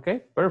TV.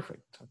 Okay,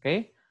 perfect.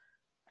 Okay.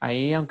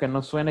 Ahí, aunque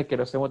no suene que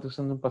lo estemos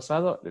diciendo en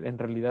pasado, en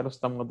realidad lo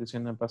estamos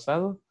diciendo en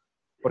pasado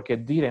porque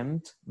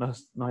didn't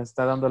nos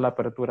está dando la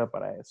apertura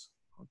para eso.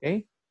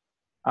 ¿Ok?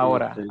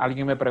 Ahora, Okay.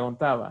 alguien me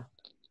preguntaba,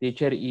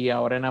 teacher, ¿y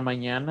ahora en la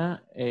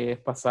mañana es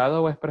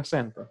pasado o es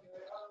presente?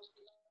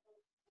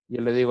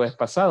 Yo le digo es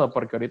pasado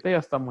porque ahorita ya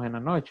estamos en la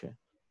noche.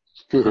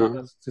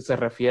 Entonces, si se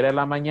refiere a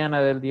la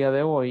mañana del día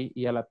de hoy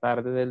y a la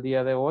tarde del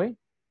día de hoy,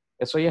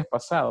 eso ya es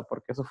pasado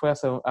porque eso fue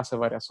hace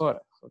varias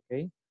horas.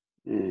 ¿Ok?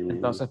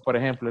 Entonces, por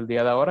ejemplo, el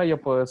día de ahora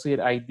yo puedo decir,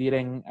 I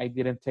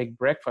didn't take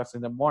breakfast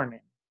in the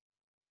morning.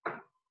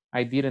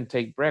 I didn't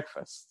take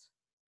breakfast.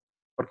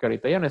 Porque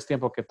ahorita ya no es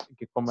tiempo que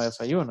come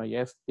desayuno,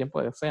 ya es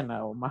tiempo de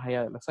cena o más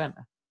allá de la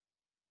cena.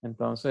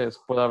 Entonces,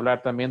 puedo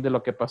hablar también de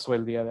lo que pasó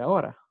el día de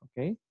ahora. ¿Ok?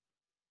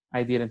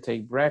 I didn't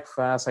take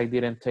breakfast. I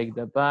didn't take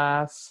the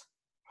bus.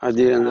 I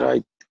didn't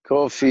drink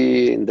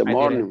coffee in the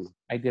morning.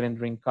 I didn't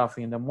drink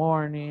coffee in the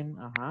morning.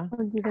 Uh-huh.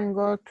 I didn't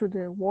go to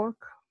the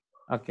work.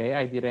 Okay,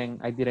 I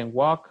didn't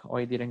walk or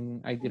I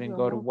didn't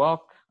go to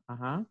walk.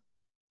 Uh-huh.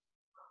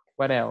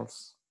 What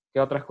else?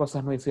 ¿Qué otras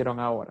cosas no hicieron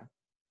ahora?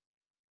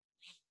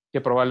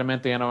 Que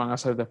probablemente ya no van a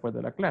hacer después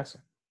de la clase.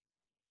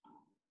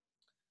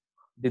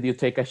 Did you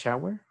take a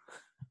shower?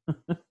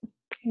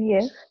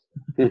 Yes.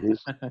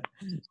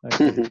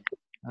 Okay.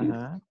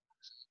 Uh-huh.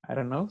 I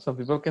don't know. Some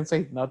people can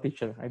say, no,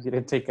 teacher, I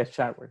didn't take a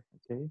shower.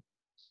 Okay.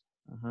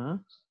 Uh-huh.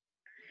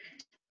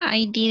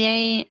 I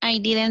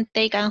didn't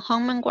take a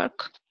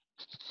homework.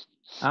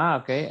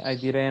 Okay. I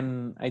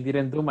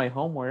didn't do my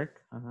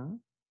homework. Uh-huh.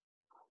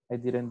 I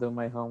didn't do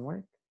my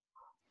homework.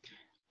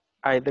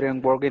 I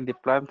didn't work in the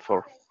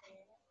platform.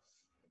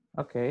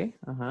 Okay.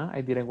 Uh-huh.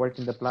 I didn't work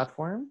in the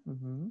platform.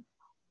 Mm-hmm.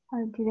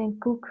 I didn't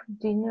cook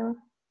dinner.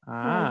 I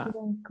Ah,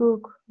 didn't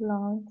cook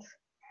lunch.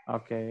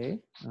 okay.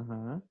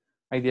 Uh-huh.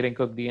 I didn't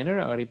cook dinner.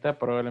 Ahorita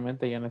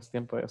probablemente ya no es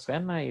tiempo de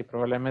cena y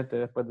probablemente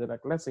después de la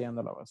clase ya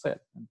no lo va a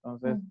hacer.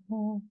 Entonces,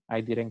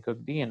 I didn't cook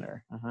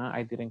dinner. Uh-huh.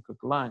 I didn't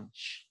cook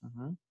lunch.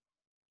 Uh-huh.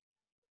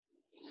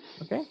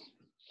 Okay.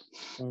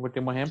 Un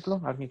último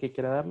ejemplo. ¿Alguien que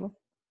quiera darlo?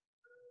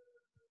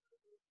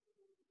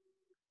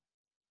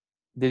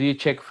 Did you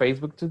check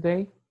Facebook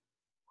today?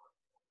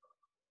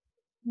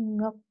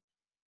 No.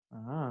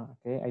 Ah,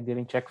 okay. I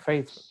didn't check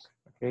Facebook.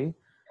 Okay.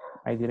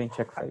 I didn't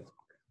check Facebook.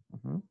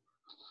 Uh-huh.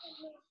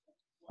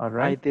 All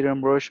right. I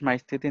didn't brush my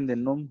teeth in the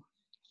noon.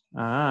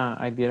 Ah,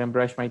 I didn't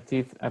brush my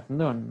teeth at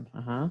noon.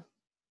 Ajá.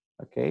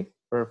 Ok,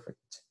 perfect.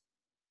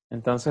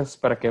 Entonces,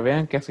 para que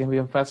vean que así es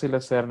bien fácil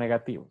hacer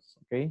negativos.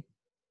 Ok.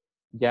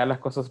 Ya las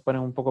cosas se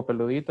ponen un poco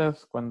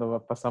peluditas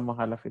cuando pasamos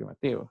al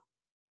afirmativo.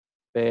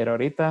 Pero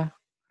ahorita,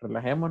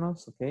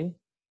 relajémonos, ok.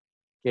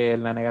 Que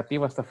en la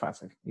negativa está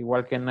fácil.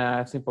 Igual que en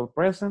la simple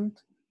present.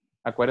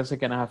 Acuérdense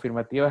que en las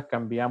afirmativas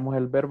cambiamos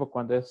el verbo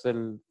cuando es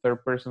el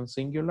third person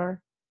singular.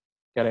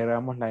 Que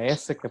agregamos la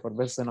S, que por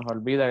veces se nos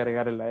olvida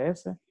agregar la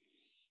S.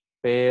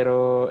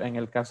 Pero en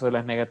el caso de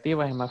las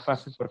negativas es más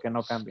fácil porque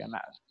no cambia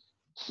nada.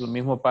 Lo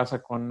mismo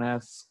pasa con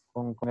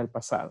el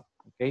pasado,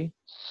 ¿ok?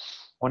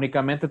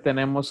 Únicamente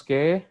tenemos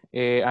que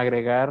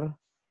agregar,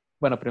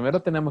 bueno,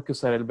 primero tenemos que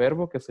usar el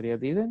verbo que sería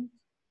didn't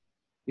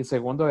y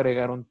segundo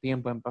agregar un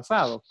tiempo en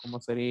pasado, como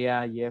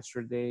sería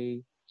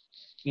yesterday,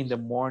 in the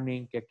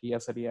morning, que aquí ya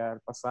sería el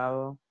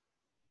pasado,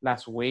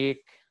 last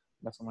week,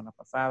 la semana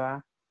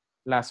pasada,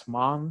 last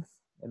month,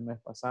 el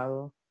mes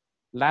pasado,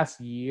 last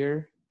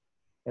year,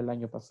 el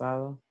año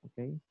pasado,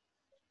 ¿ok?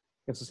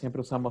 Eso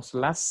siempre usamos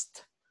last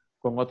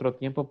con otro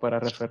tiempo para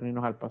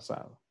referirnos al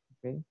pasado,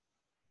 ¿ok?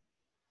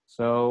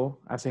 So,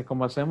 así es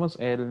como hacemos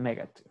el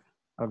negative.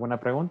 ¿Alguna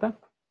pregunta?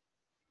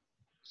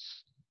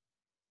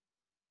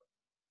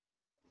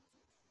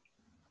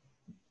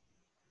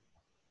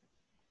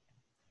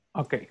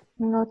 Ok.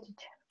 No,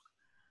 teacher.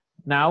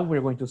 Now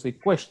we're going to see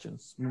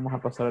questions. Vamos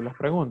a pasar a las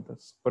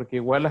preguntas, porque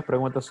igual las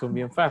preguntas son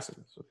bien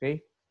fáciles, ¿ok?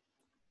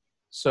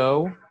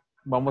 So,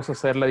 vamos a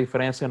hacer la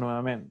diferencia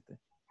nuevamente.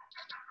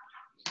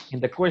 In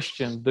the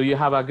question, do you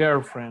have a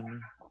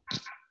girlfriend?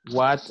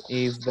 What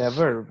is the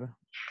verb?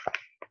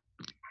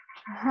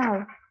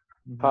 Have.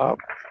 Have.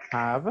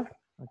 Have,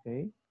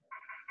 okay.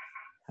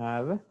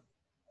 Have.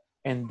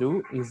 And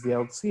do is the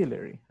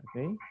auxiliary,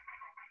 okay?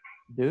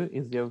 Do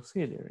is the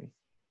auxiliary.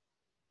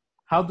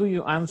 How do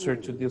you answer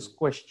to this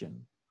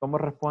question? ¿Cómo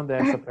responde a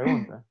esa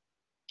pregunta?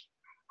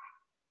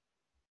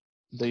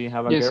 Do you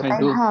have a Yes, girlfriend? I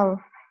do. I have.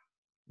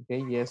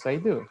 Okay, yes, I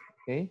do.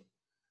 Okay,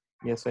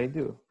 yes, I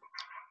do.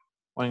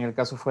 O en el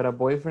caso fuera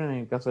boyfriend, en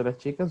el caso de las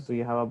chicas, do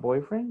you have a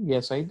boyfriend?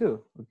 Yes, I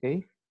do.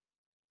 Okay.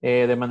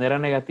 De manera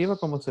negativa,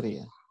 ¿cómo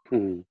sería?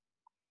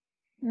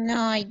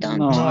 No, I don't.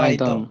 No, I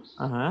don't.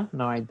 Ajá,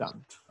 no, I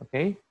don't.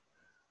 Okay.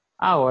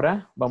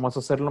 Ahora vamos a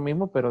hacer lo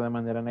mismo, pero de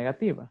manera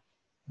negativa.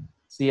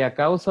 Si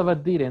acá usaba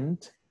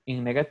didn't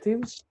in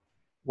negative,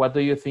 what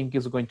do you think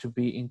is going to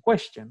be in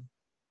question?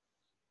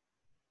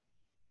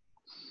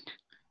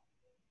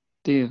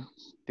 Did.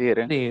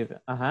 Didn't. Did,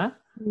 ajá.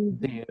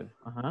 Did,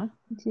 ajá.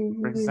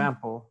 For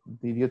example,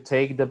 did you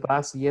take the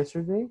bus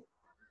yesterday?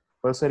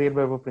 ¿Cuál sería el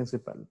verbo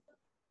principal?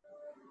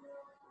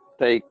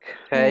 Take.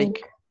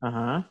 Take.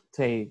 Ajá,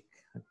 take,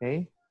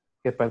 okay.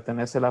 que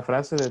pertenece a la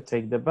frase de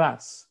take the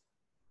bus.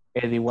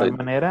 De igual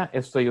manera,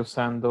 estoy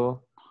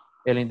usando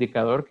el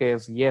indicador que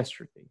es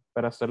yesterday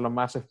para hacerlo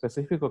más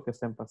específico que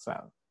esté en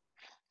pasado.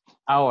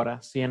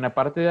 Ahora, si en la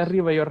parte de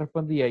arriba yo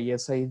respondía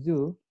yes, I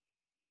do,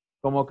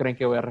 ¿cómo creen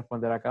que voy a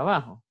responder acá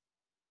abajo?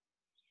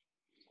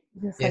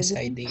 Yes,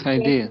 I did. I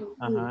did.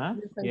 Ajá,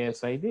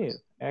 yes, I did.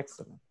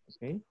 Excellent.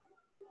 Okay.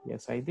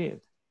 Yes, I did.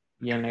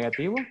 ¿Y el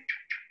negativo?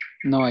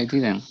 No, I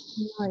didn't.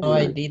 No,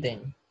 I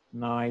didn't.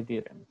 No, I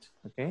didn't.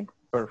 Okay,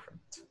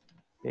 perfect.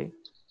 Okay,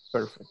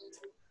 perfect.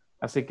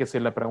 Así que si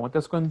la pregunta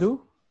es con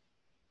do,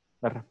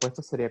 la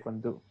respuesta sería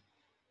con do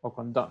o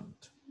con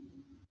don't.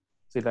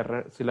 Si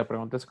la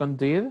pregunta es con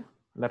did,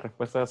 la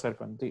respuesta va a ser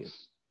con did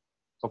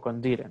o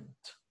con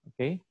didn't.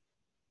 Okay.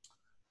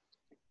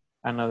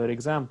 Another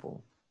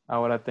example.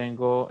 Ahora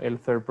tengo el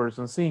third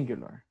person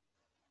singular.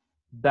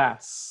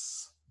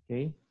 Does.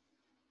 Okay.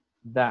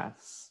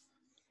 Does.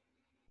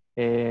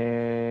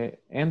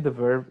 And the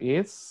verb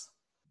is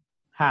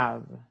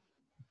have.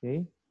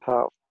 Okay.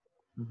 Have.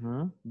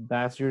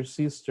 Does your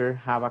sister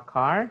have a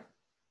car?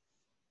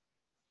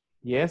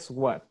 Yes,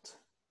 what?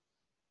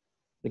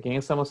 ¿De quién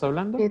estamos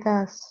hablando? She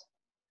does.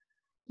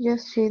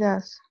 Yes, she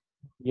does.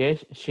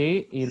 Yes,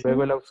 she, y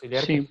luego el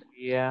auxiliar que She,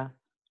 sería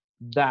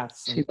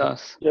does. she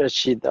does. Yes,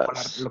 she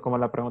does. Como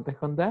la pregunta es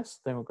con does,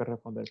 tengo que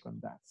responder con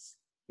does.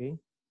 Okay.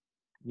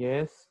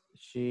 Yes,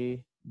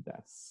 she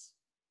does.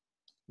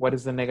 What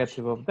is the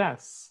negative of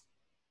does?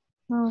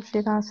 No,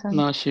 she doesn't.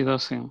 No, she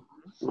doesn't.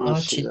 No,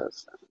 she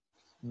doesn't.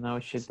 No,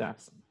 she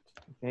doesn't.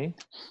 Okay.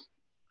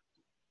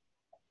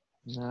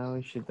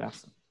 No, she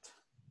doesn't.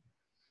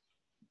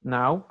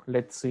 Now,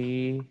 let's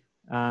see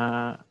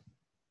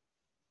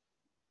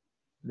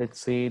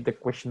the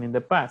question in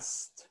the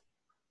past.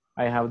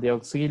 I have the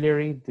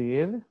auxiliary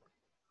did.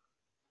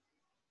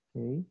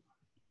 Okay.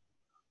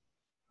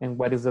 And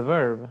what is the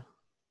verb?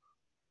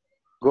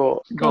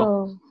 Go.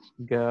 Go.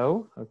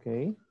 Go,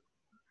 okay.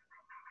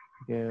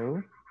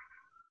 Go.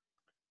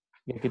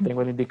 Y aquí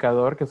tengo el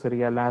indicador que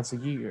sería last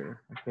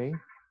year, okay.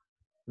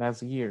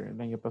 Last year, el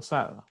año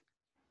pasado.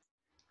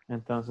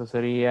 Entonces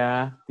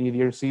sería, did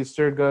your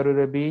sister go to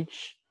the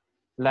beach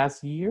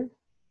last year?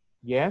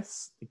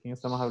 Yes. ¿De quién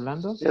estamos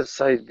hablando?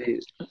 Yes, I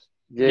did.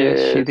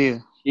 Yes, she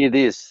did. She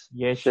did.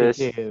 Yes, she Yes,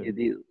 did. she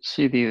did.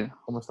 She did.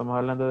 Como estamos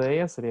hablando de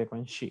ella, sería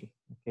con she,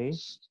 okay.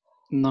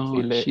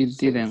 No, she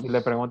didn't. Si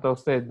le pregunto a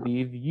usted,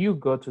 did you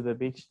go to the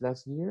beach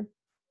last year?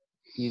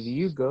 Did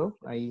you go?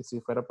 Ahí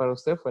si fuera para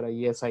usted, fuera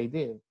yes, I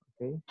did,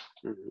 okay.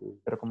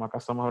 Pero como acá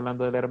estamos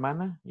hablando de la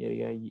hermana,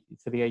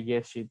 sería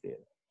yes, she did.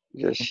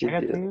 Yes, she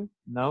Negative, did.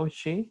 no,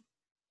 she.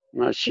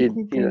 No, she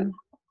didn't.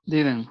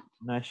 Didn't.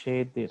 No,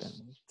 she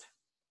didn't.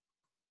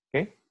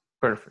 Okay,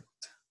 perfect.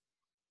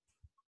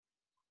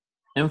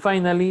 And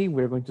finally,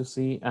 we're going to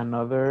see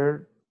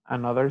another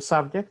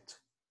subject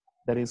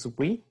that is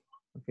we,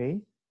 okay?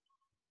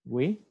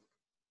 We.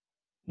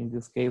 In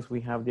this case,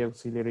 we have the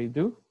auxiliary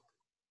do.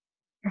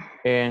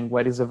 And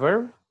what is the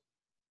verb?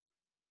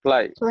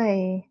 Play.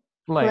 Play.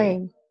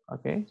 Play.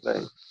 Okay.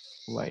 Play.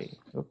 Play.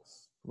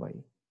 Oops.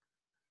 Play.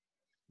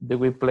 Do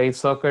we play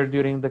soccer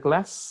during the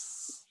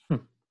class?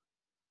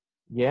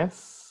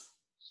 Yes.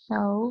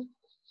 No.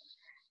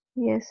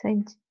 Yes,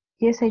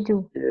 I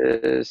do.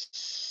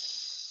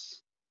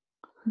 Yes.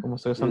 Como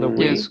estoy usando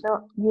we. Yes.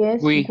 No,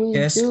 yes, We. we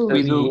Yes, do.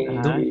 we do.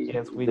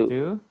 Yes, we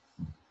do.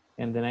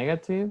 And the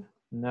negative?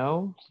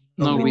 No.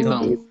 No, we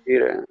don't. We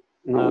didn't.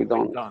 No, we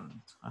don't.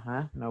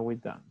 No, we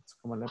don't.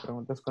 Como la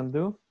pregunta es con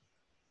do,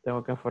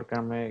 tengo que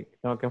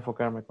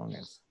enfocarme con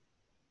eso.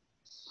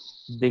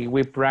 Did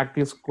we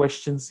practice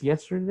questions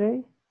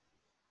yesterday?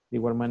 De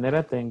igual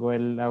manera, tengo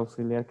el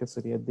auxiliar que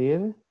sería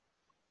did.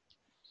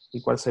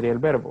 ¿Y cuál sería el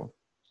verbo?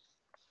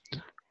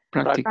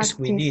 Practice.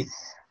 We did.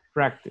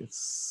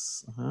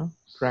 Practice.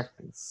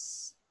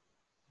 Practice.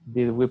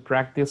 Did we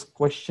practice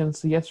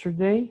questions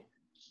yesterday?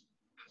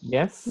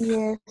 Yes.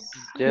 Yes.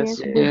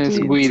 Yes, Yes,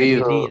 we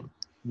did.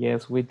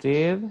 Yes, we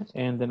did.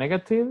 And the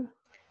negative?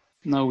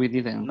 No, we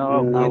didn't.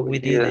 No, No, We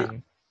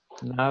didn't.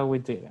 No, we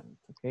didn't.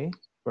 Okay,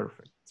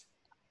 perfect.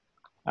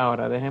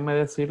 Ahora, déjenme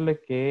decirle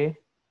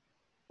que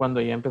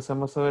cuando ya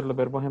empezamos a ver los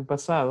verbos en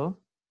pasado,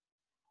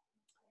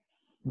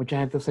 mucha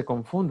gente se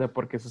confunde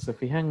porque si se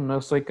fijan, no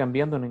estoy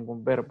cambiando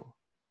ningún verbo.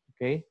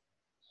 ¿Ok?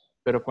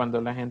 Pero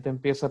cuando la gente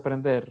empieza a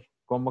aprender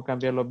cómo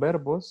cambiar los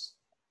verbos,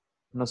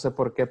 no sé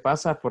por qué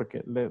pasa,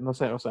 porque no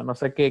sé, o sea, no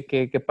sé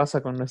qué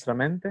pasa con nuestra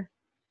mente.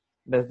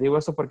 Les digo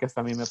eso porque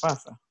hasta a mí me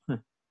pasa.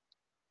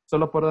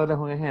 Solo por darles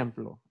un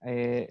ejemplo,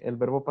 el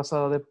verbo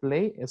pasado de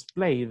play es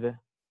played.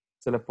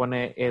 Se le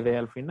pone ed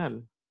al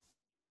final.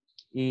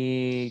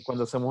 Y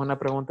cuando hacemos una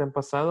pregunta en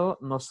pasado,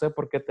 no sé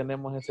por qué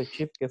tenemos ese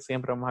chip que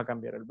siempre vamos a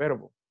cambiar el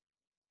verbo.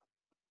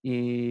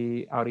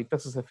 Y ahorita,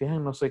 si se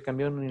fijan, no estoy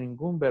cambiando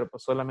ningún verbo,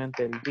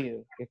 solamente el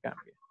did que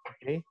cambia.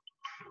 ¿Okay?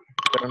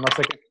 Pero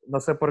no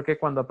sé por qué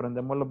cuando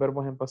aprendemos los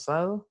verbos en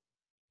pasado,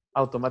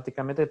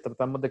 automáticamente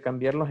tratamos de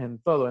cambiarlos en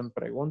todo, en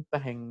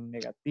preguntas, en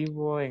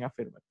negativo, en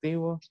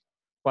afirmativo,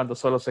 cuando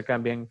solo se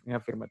cambia en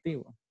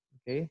afirmativo.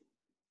 ¿Okay?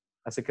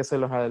 Así que se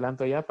los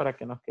adelanto ya para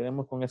que nos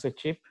quedemos con ese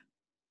chip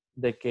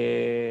de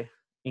que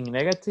in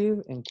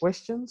negative, en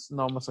questions,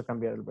 no vamos a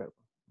cambiar el verbo.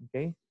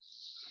 ¿Ok?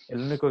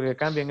 El único que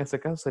cambia en este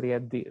caso sería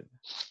did.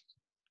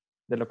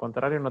 De lo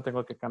contrario, no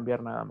tengo que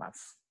cambiar nada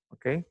más.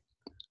 ¿Ok?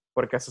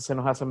 Porque así se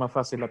nos hace más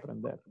fácil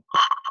aprender.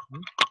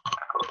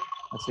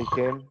 Así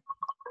que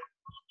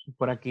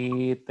por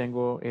aquí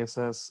tengo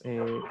esas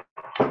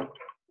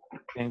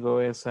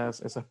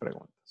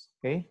preguntas.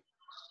 ¿Ok?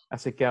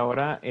 Así que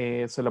ahora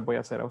se las voy a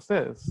hacer a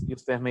ustedes. Y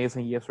ustedes me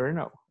dicen yes or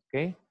no.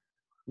 ¿Ok?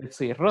 Let's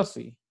see.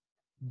 Rosy,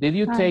 did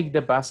you Hi. take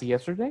the bus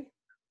yesterday?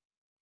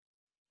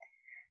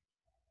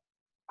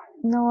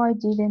 No, I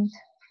didn't.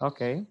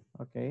 Okay.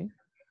 Okay.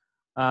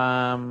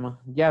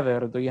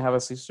 Yader, do you have a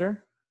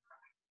sister?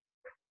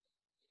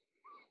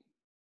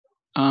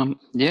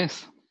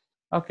 Yes.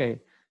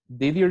 Okay.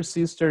 Did your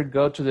sister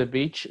go to the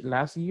beach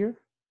last year?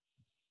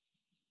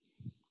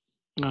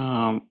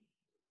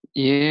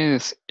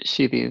 Yes,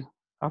 she did.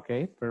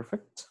 Okay,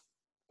 perfect.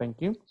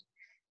 Thank you.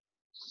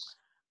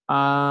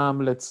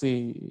 Let's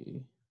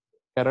see.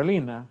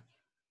 Carolina,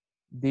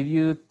 did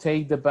you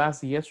take the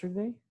bus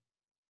yesterday?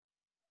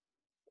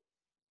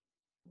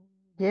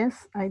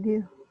 Yes, I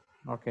did.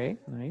 Okay,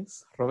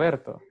 nice.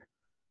 Roberto,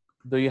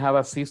 do you have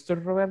a sister,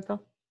 Roberto?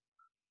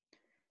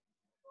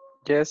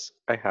 Yes,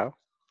 I have.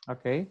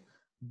 Okay.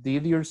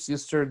 Did your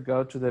sister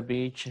go to the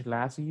beach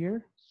last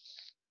year?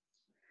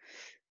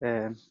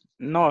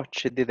 No,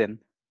 she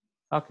didn't.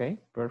 Okay,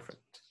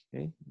 perfect.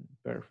 Okay,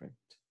 perfect.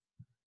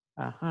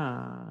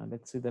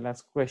 Let's see the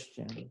last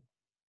question.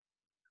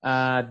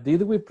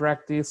 Did we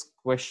practice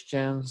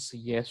questions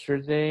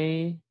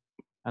yesterday?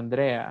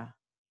 Andrea,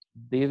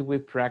 did we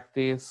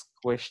practice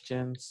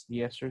questions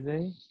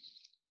yesterday?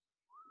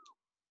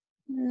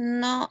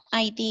 No,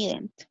 I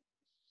didn't.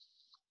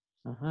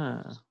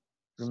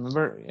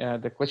 Remember,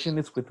 the question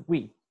is with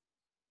we.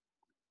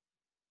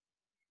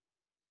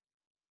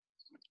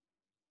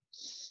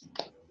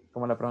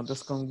 Como la pregunta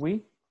es con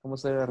we, ¿cómo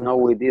se la No,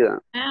 we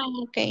didn't.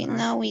 Okay,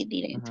 no, we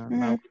didn't.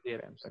 No, we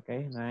didn't.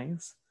 Okay,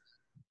 nice.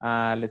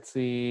 Let's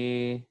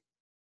see.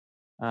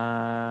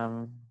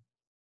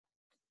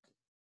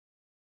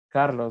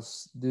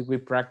 Carlos, did we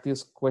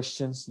practice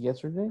questions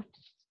yesterday?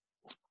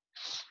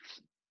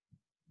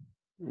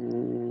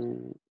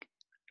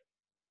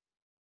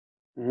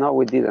 No,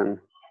 we didn't.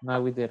 No,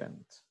 we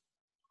didn't.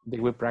 Did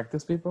we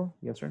practice, people?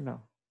 Yes or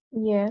no?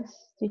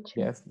 Yes,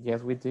 teacher.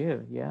 Yes, we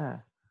did.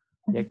 Yeah.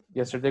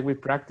 Yesterday we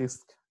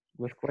practiced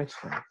with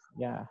questions.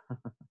 Yeah.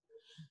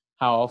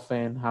 How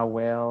often, how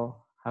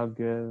well, how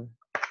good.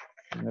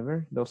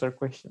 Remember, those are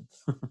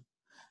questions.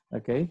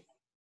 Okay.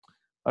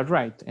 All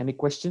right. Any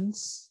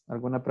questions?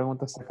 ¿Alguna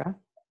pregunta hasta acá?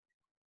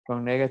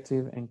 Con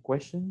negative and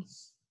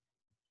questions?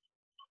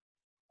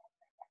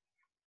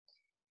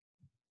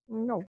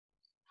 No.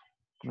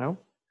 No?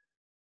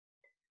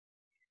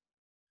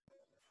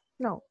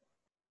 No.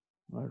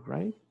 All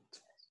right.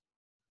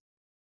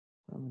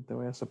 Te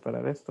voy a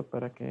separar esto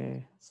para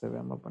que se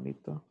vea más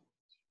bonito.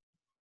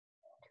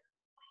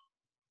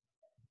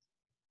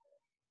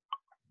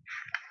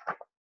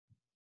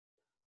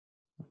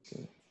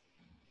 Okay.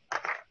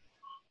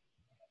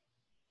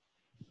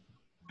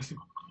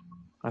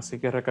 Así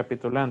que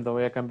recapitulando,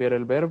 ¿voy a cambiar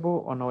el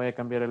verbo o no voy a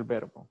cambiar el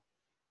verbo?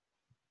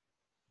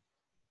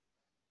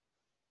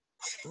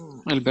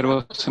 El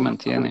verbo se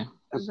mantiene.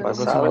 El Pero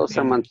pasado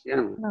se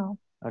mantiene. no.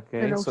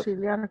 Okay. El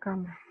auxiliar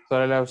cambia.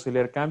 Solo el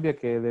auxiliar cambia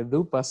que de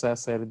do pasa a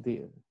ser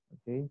did.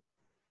 Okay.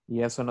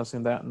 Y eso nos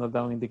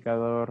da un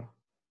indicador.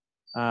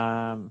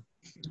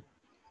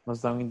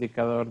 Nos da un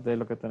indicador de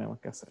lo que tenemos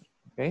que hacer.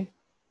 Okay.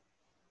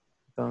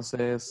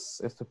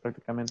 Entonces, esto es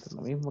prácticamente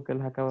lo mismo que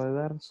les acabo de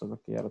dar, solo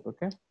que ya lo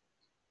toqué.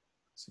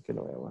 Así que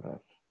lo voy a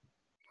borrar.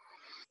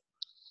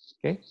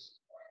 Ok.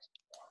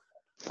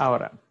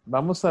 Ahora,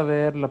 vamos a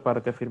ver la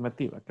parte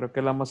afirmativa. Creo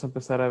que la vamos a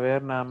empezar a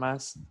ver nada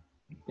más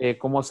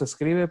cómo se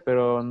escribe,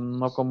 pero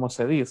no cómo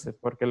se dice,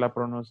 porque la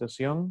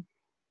pronunciación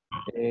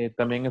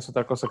también es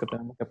otra cosa que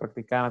tenemos que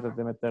practicar antes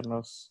de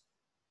meternos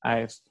a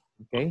esto.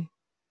 Ok.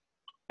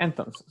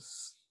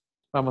 Entonces,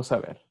 vamos a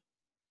ver.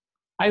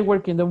 I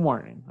work in the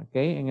morning. Ok.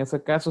 En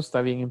ese caso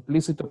está bien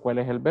implícito cuál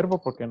es el verbo,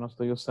 porque no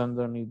estoy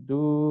usando ni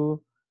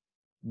do,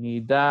 ni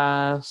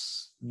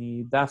does,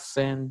 ni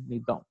doesn't, ni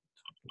don't.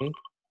 Okay.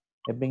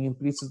 Es bien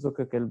implícito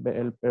que el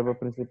verbo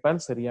principal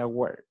sería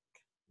work.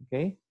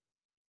 Okay.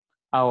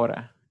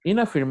 Ahora, in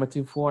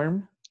affirmative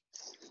form,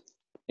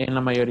 en la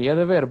mayoría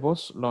de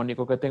verbos, lo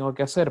único que tengo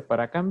que hacer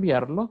para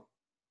cambiarlo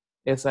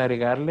es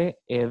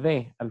agregarle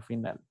ed al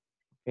final.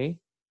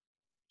 Okay.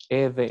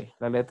 Ed,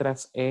 la letra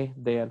es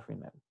ed al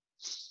final.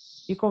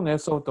 Y con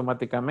eso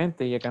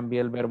automáticamente ya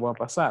cambié el verbo a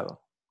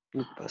pasado.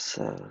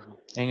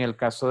 Pasado. En el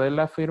caso del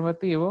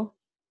afirmativo,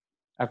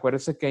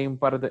 acuérdense que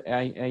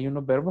hay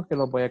unos verbos que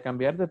los voy a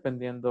cambiar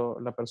dependiendo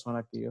la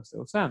persona que yo esté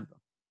usando.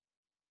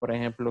 Por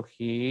ejemplo,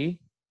 he,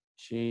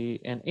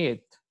 she, and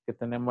it, que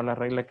tenemos la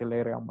regla que le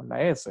agregamos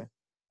la S.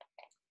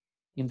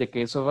 In the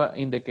case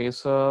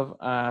of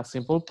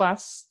simple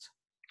past,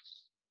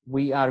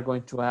 we are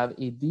going to add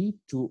ed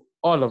to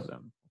all of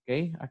them.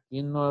 Okay?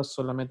 Aquí no es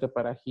solamente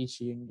para he,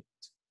 she, and it.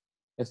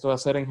 Esto va a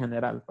ser en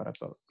general para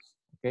todos.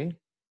 ¿ok?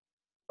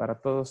 Para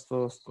todos,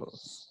 todos,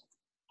 todos.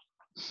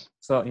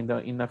 So,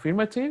 in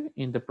affirmative,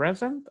 in the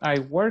present, I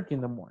work in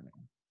the morning.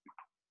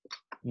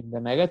 In the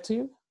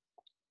negative,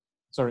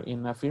 sorry,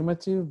 in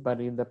affirmative,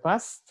 but in the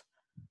past,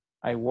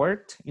 I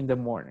worked in the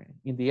morning.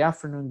 In the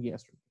afternoon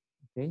yesterday,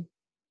 ¿ok?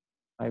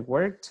 I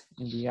worked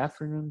in the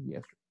afternoon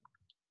yesterday.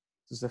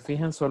 Si se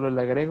fijan, solo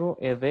le agrego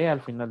ed al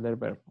final del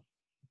verbo,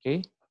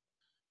 ¿ok?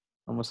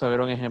 Vamos a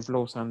ver un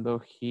ejemplo usando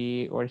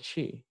he or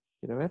she.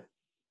 ¿Quiere ver?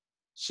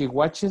 She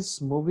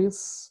watches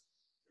movies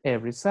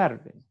every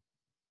Saturday.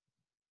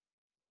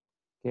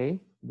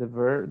 Okay,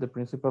 the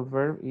principal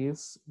verb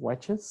is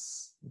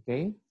watches,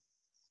 okay?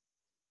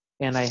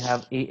 And I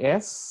have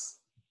es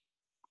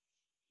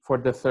for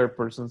the third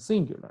person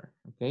singular,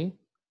 okay?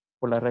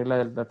 Por la regla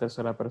de la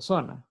tercera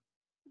persona.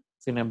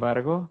 Sin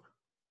embargo,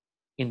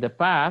 in the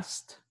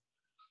past,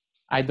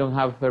 I don't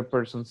have third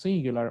person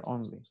singular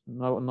only.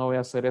 No voy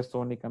a hacer esto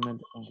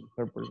únicamente con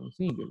third person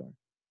singular,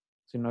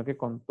 sino que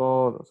con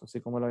todos,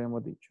 así como lo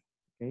habíamos dicho,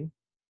 okay?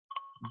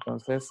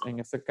 Entonces, en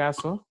este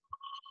caso,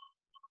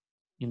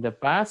 in the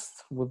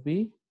past would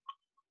be,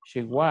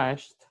 she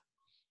watched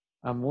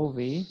a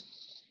movie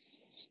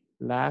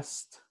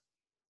last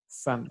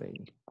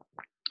Sunday.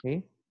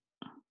 ¿Okay?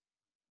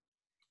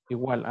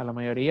 Igual, a la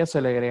mayoría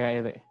se le agrega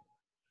ed.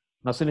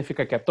 No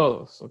significa que a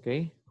todos, ¿ok?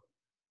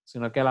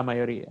 Sino que a la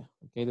mayoría.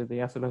 ¿Ok? Desde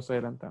ya se lo estoy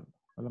adelantando.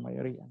 A la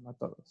mayoría, no a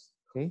todos.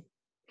 ¿Ok?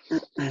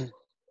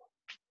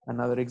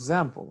 Another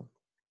example.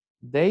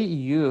 They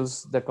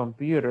use the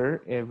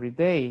computer every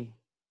day.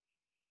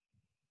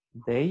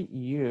 They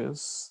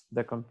use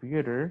the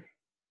computer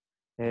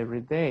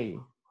every day.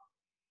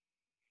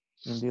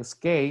 In this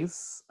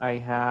case, I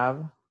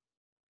have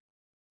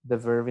the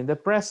verb in the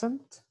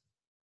present.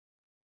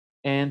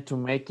 And to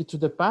make it to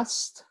the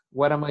past,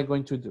 what am I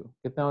going to do?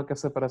 ¿Qué tengo que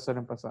hacer para hacer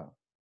en pasado?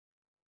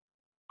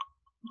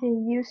 The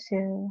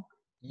user.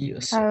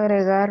 Use.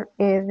 Agregar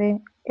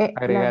ed.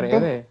 Agregar La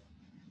D. ed.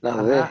 La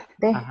Ajá,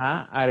 D,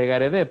 ajá,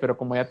 agregar ed, pero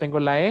como ya tengo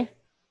la e,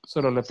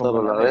 solo le pongo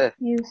solo la la d.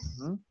 D.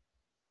 Use. Ujú.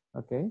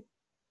 Ok.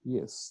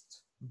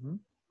 Used. Ujú.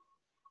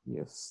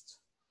 Used.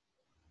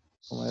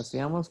 Como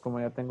decíamos, como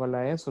ya tengo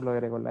la e, solo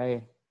agrego la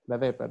e, la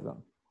d,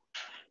 perdón.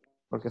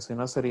 Porque si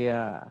no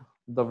sería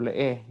doble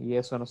e y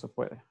eso no se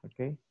puede,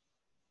 ok.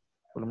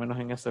 Por lo menos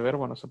en este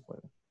verbo no se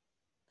puede.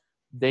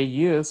 They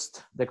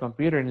used the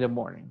computer in the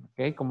morning,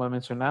 ok. Como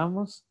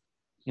mencionábamos,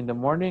 in the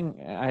morning,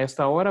 a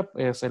esta hora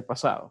es el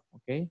pasado,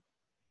 ok.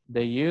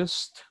 They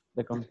used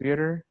the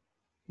computer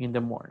in the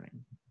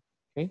morning.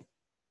 ¿Okay?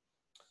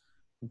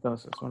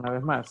 Entonces, una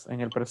vez más, en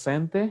el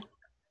presente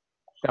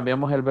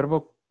cambiamos el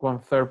verbo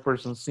con third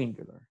person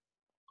singular.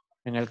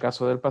 En el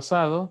caso del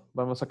pasado,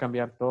 vamos a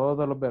cambiar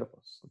todos los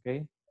verbos.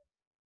 ¿Ok?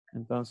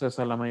 Entonces,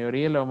 a la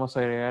mayoría le vamos a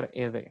agregar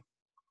ed.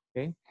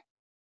 ¿Ok?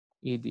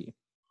 Ed.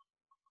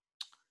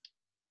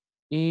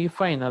 Y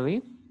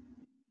finally,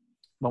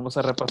 vamos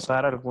a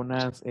repasar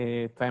algunas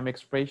time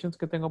expressions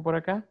que tengo por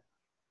acá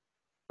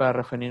para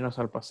referirnos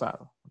al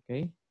pasado.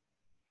 ¿Ok?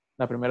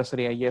 La primera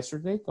sería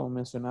yesterday, como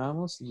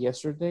mencionábamos.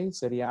 Yesterday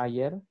sería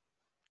ayer.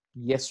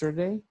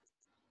 Yesterday.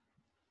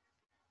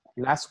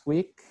 Last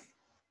week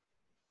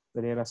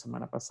sería la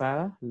semana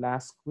pasada.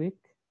 Last week.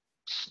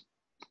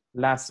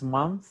 Last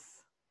month.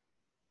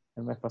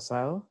 El mes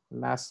pasado.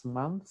 Last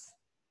month.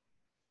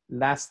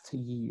 Last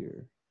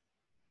year.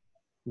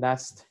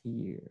 Last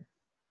year.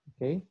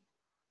 ¿Ok?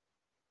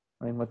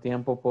 Al mismo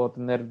tiempo puedo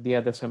tener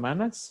días de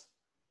semanas.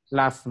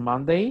 Last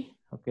Monday.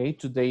 ¿Ok?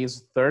 Today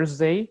is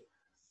Thursday.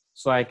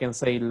 So I can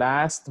say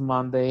last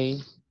Monday.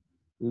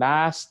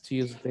 Last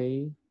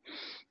Tuesday.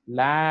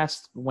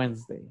 Last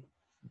Wednesday.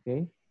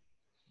 ¿Ok?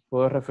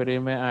 Puedo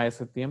referirme a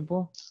ese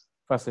tiempo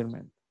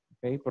fácilmente,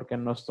 ¿ok? Porque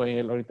no estoy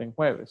ahorita en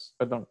jueves,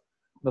 perdón,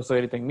 no estoy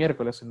ahorita en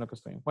miércoles, sino que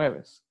estoy en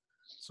jueves.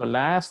 So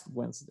last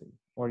Wednesday,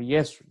 or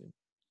yesterday,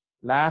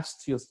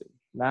 last Tuesday,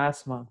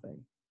 last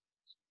Monday.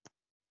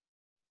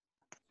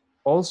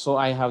 Also,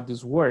 I have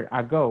this word,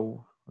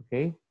 ago,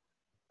 ¿ok?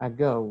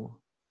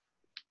 Ago.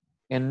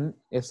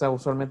 Esa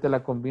usualmente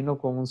la combino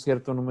con un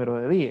cierto número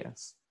de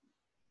días.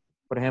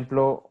 Por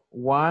ejemplo,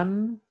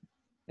 one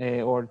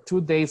or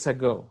 2 days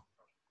ago.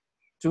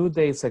 2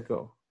 days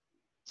ago.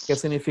 ¿Qué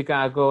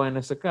significa ago en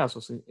este caso?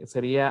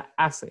 Sería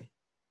hace.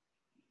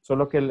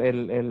 Solo que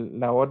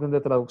la orden de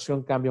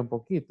traducción cambia un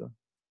poquito.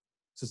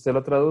 Si usted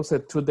lo traduce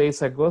 2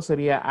 days ago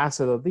sería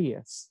hace 2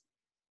 días.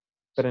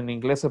 Pero en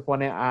inglés se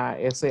pone a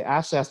ese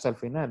hace hasta el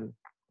final.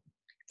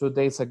 2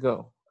 days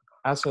ago.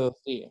 Hace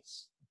 2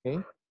 días. ¿Okay?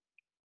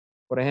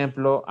 Por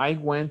ejemplo, I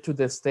went to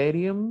the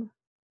stadium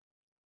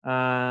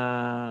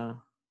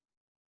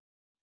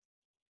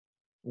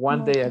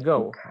one day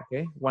ago.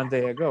 Okay? One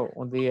day ago.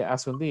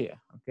 Hace un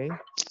día. Okay?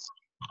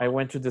 I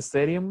went to the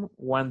stadium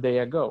one day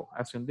ago.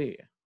 Hace un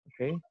día.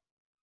 Okay?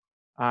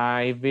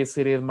 I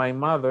visited my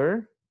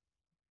mother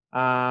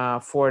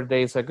 4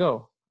 days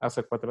ago.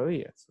 Hace 4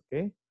 días.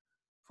 Okay?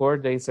 4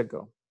 days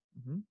ago.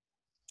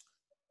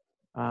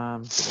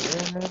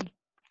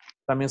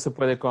 También se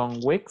puede con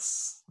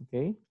weeks.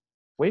 Okay?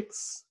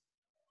 Weeks.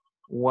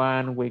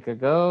 1 week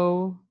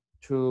ago.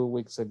 2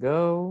 weeks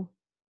ago.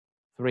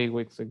 3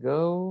 weeks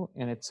ago,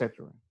 and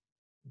etc.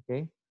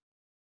 ¿Ok?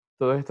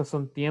 Todos estos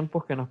son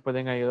tiempos que nos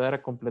pueden ayudar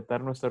a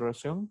completar nuestra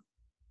oración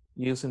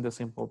using the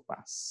simple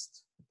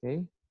past.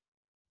 ¿Ok?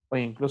 O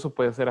incluso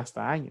puede ser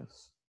hasta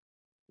años.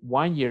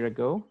 1 year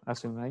ago,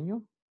 hace un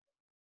año.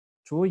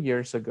 2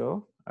 years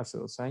ago, hace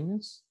 2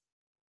 años.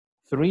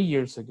 3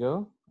 years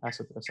ago,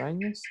 hace 3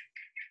 años.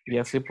 Y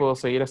así puedo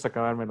seguir hasta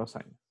acabarme los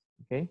años.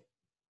 ¿Ok?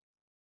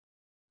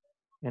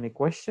 Any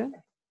question?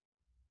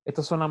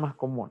 Estas son las más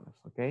comunes.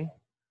 ¿Ok?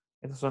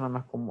 Estas son las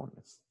más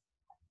comunes.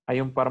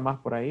 Hay un par más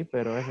por ahí,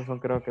 pero esas son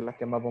creo que las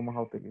que más vamos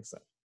a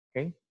utilizar.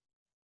 ¿Ok?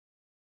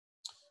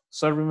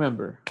 So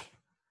remember,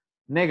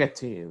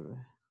 negative.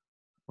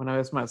 Una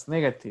vez más,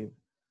 negative.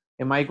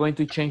 Am I going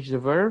to change the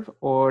verb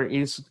or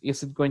is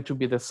it going to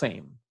be the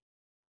same?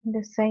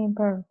 The same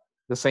verb.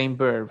 The same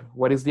verb.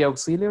 What is the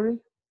auxiliary?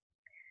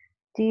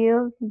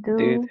 Did, do,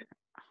 Did.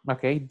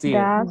 Okay, did.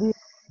 does.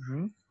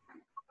 Mhm.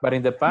 But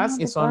in the past,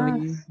 the it's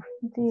only past.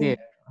 did. Did,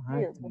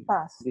 the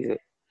past. Did.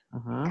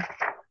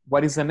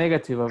 What is the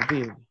negative of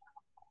did?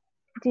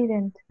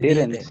 Didn't.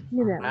 Didn't.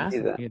 Didn't.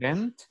 Didn't.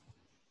 Didn't.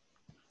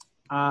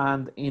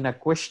 And in a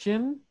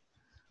question,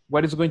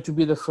 what is going to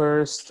be the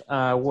first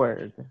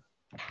word?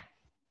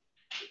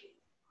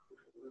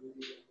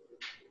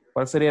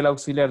 ¿Cuál sería el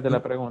auxiliar de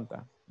la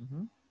pregunta?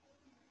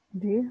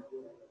 Did.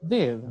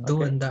 Did. Do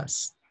Okay. and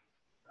does.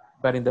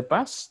 But in the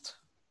past,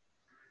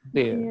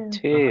 did.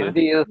 Did.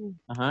 Did.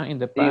 In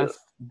the Did. past,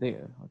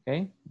 did.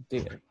 Okay,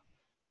 did.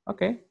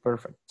 Okay,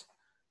 perfect.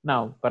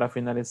 Now, para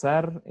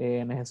finalizar,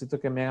 necesito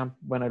que me hagan,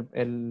 bueno,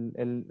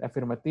 el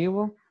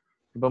afirmativo.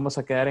 Vamos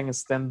a quedar en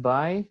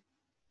stand-by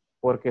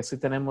porque sí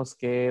tenemos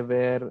que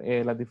ver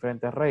las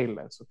diferentes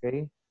reglas,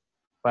 ¿ok?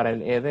 Para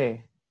el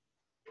ED.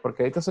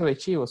 Porque ahorita se ve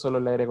chivo, solo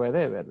le agrego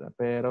ED, ¿verdad?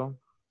 Pero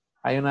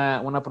hay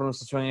una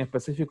pronunciación en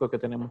específico que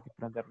tenemos que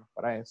aprendernos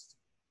para esto.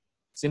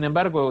 Sin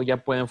embargo,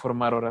 ya pueden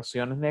formar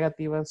oraciones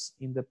negativas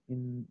in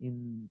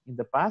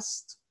the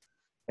past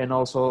and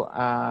also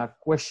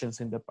questions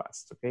in the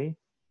past, ¿ok?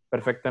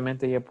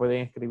 Perfectamente ya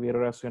pueden escribir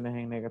oraciones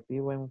en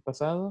negativo en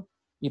pasado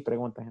y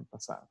preguntas en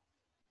pasado.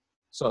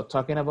 So,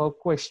 talking about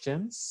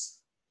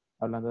questions,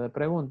 hablando de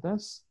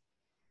preguntas,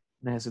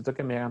 necesito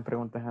que me hagan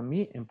preguntas a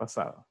mí en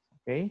pasado,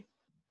 ¿ok?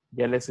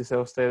 Ya les hice a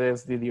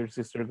ustedes, did your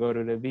sister go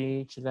to the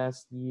beach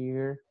last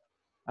year?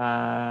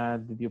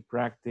 Did you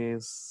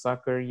practice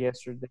soccer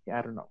yesterday?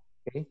 I don't know,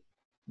 ¿ok?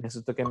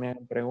 Necesito que me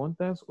hagan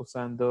preguntas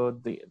usando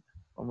did.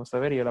 Vamos a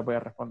ver y yo las voy a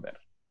responder.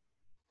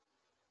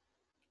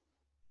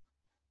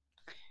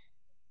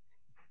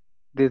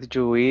 Did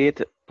you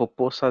eat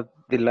pupusas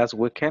the last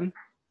weekend?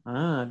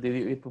 Did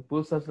you eat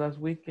pupusas last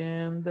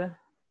weekend?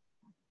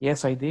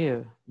 Yes, I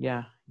did.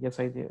 Yeah, yes,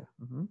 I did.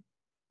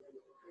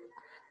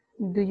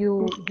 Do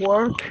you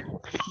work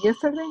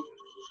yesterday?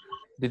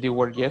 Did you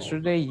work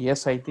yesterday?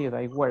 Yes, I did.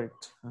 I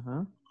worked.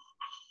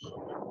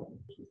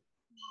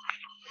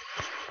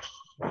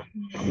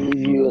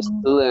 Did you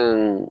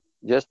student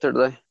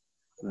yesterday?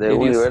 The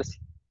university.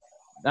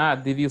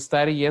 Did you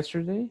study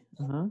yesterday?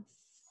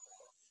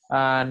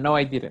 No,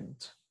 I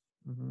didn't.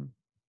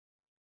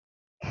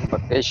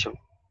 Vacation.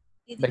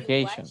 Did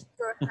Vacation. you wash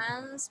your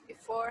hands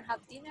before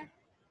have dinner?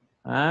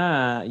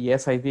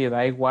 Yes, I did.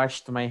 I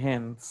washed my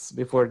hands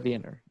before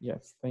dinner.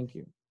 Yes, thank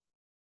you.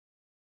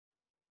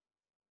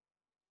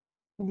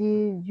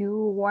 Did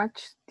you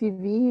watch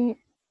TV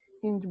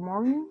in the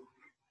morning?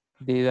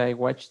 Did I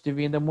watch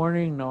TV in the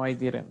morning? No, I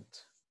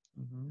didn't.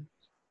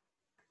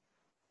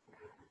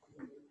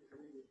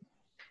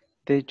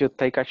 Did you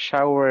take a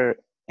shower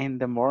in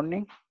the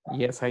morning?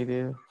 Yes, I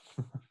did.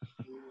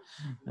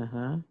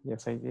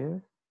 Yes, I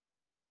did.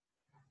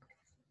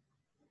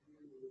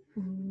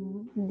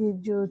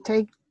 Did you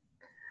take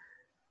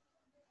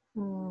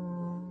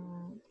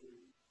the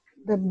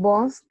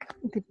bus?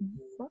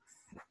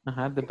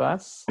 The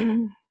bus?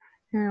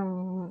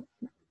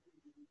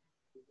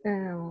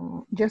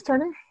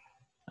 Yesterday?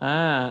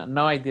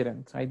 No, I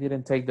didn't. I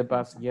didn't take the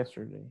bus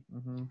yesterday.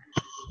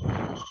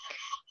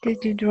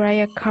 Did you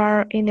drive a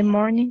car in the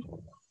morning?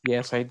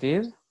 Yes, I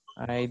did.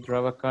 I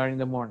drove a car in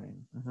the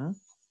morning.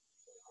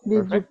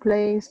 Did you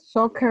play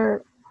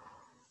soccer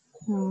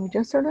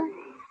yesterday?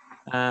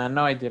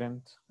 No, I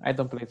didn't. I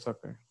don't play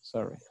soccer.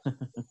 Sorry.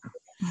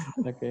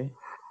 Okay.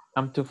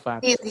 I'm too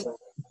fat.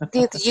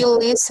 Did you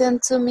listen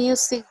to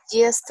music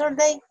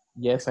yesterday?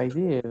 Yes, I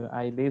did.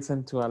 I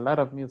listened to a lot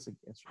of music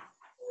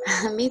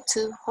yesterday. Me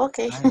too.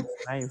 Okay.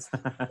 Nice.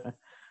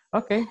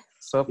 Okay.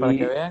 So, para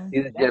que vean.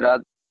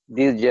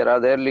 Did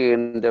Gerard early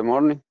in the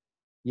morning?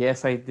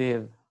 Yes, I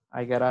did.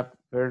 I got up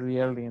early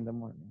in the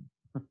morning.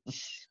 Okay.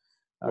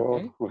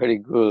 Oh, very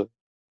good.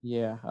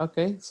 Yeah,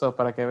 okay. So,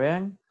 para que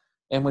vean,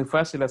 es muy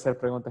fácil hacer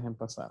preguntas en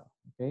pasado.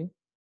 Okay.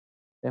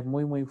 Es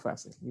muy, muy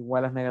fácil.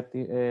 Igual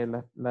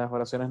las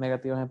oraciones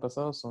negativas en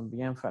pasado son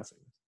bien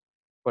fáciles.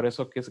 Por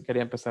eso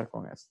quería empezar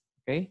con eso.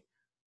 Okay.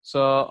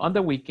 So, on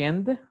the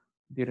weekend,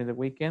 during the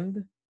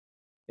weekend,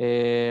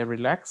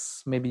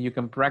 relax. Maybe you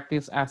can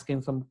practice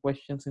asking some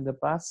questions in the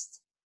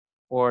past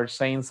or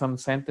saying some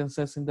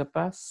sentences in the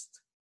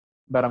past.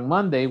 But on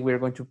Monday, we're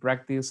going to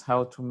practice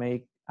how to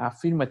make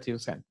affirmative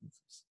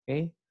sentences,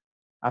 okay?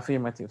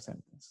 Affirmative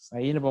sentences.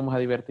 Ahí nos vamos a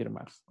divertir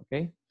más,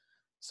 okay?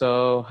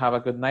 So have a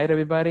good night,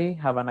 everybody.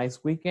 Have a nice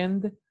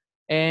weekend,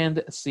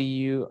 and see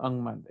you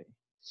on Monday.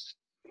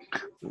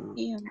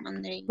 See you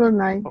Monday. Good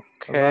night.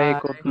 Okay,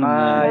 Bye-bye. good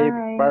night,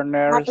 Bye.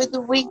 partners. Have a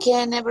good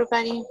weekend,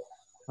 everybody.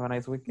 Have a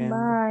nice weekend.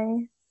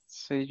 Bye.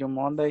 See you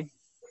Monday.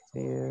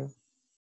 See you.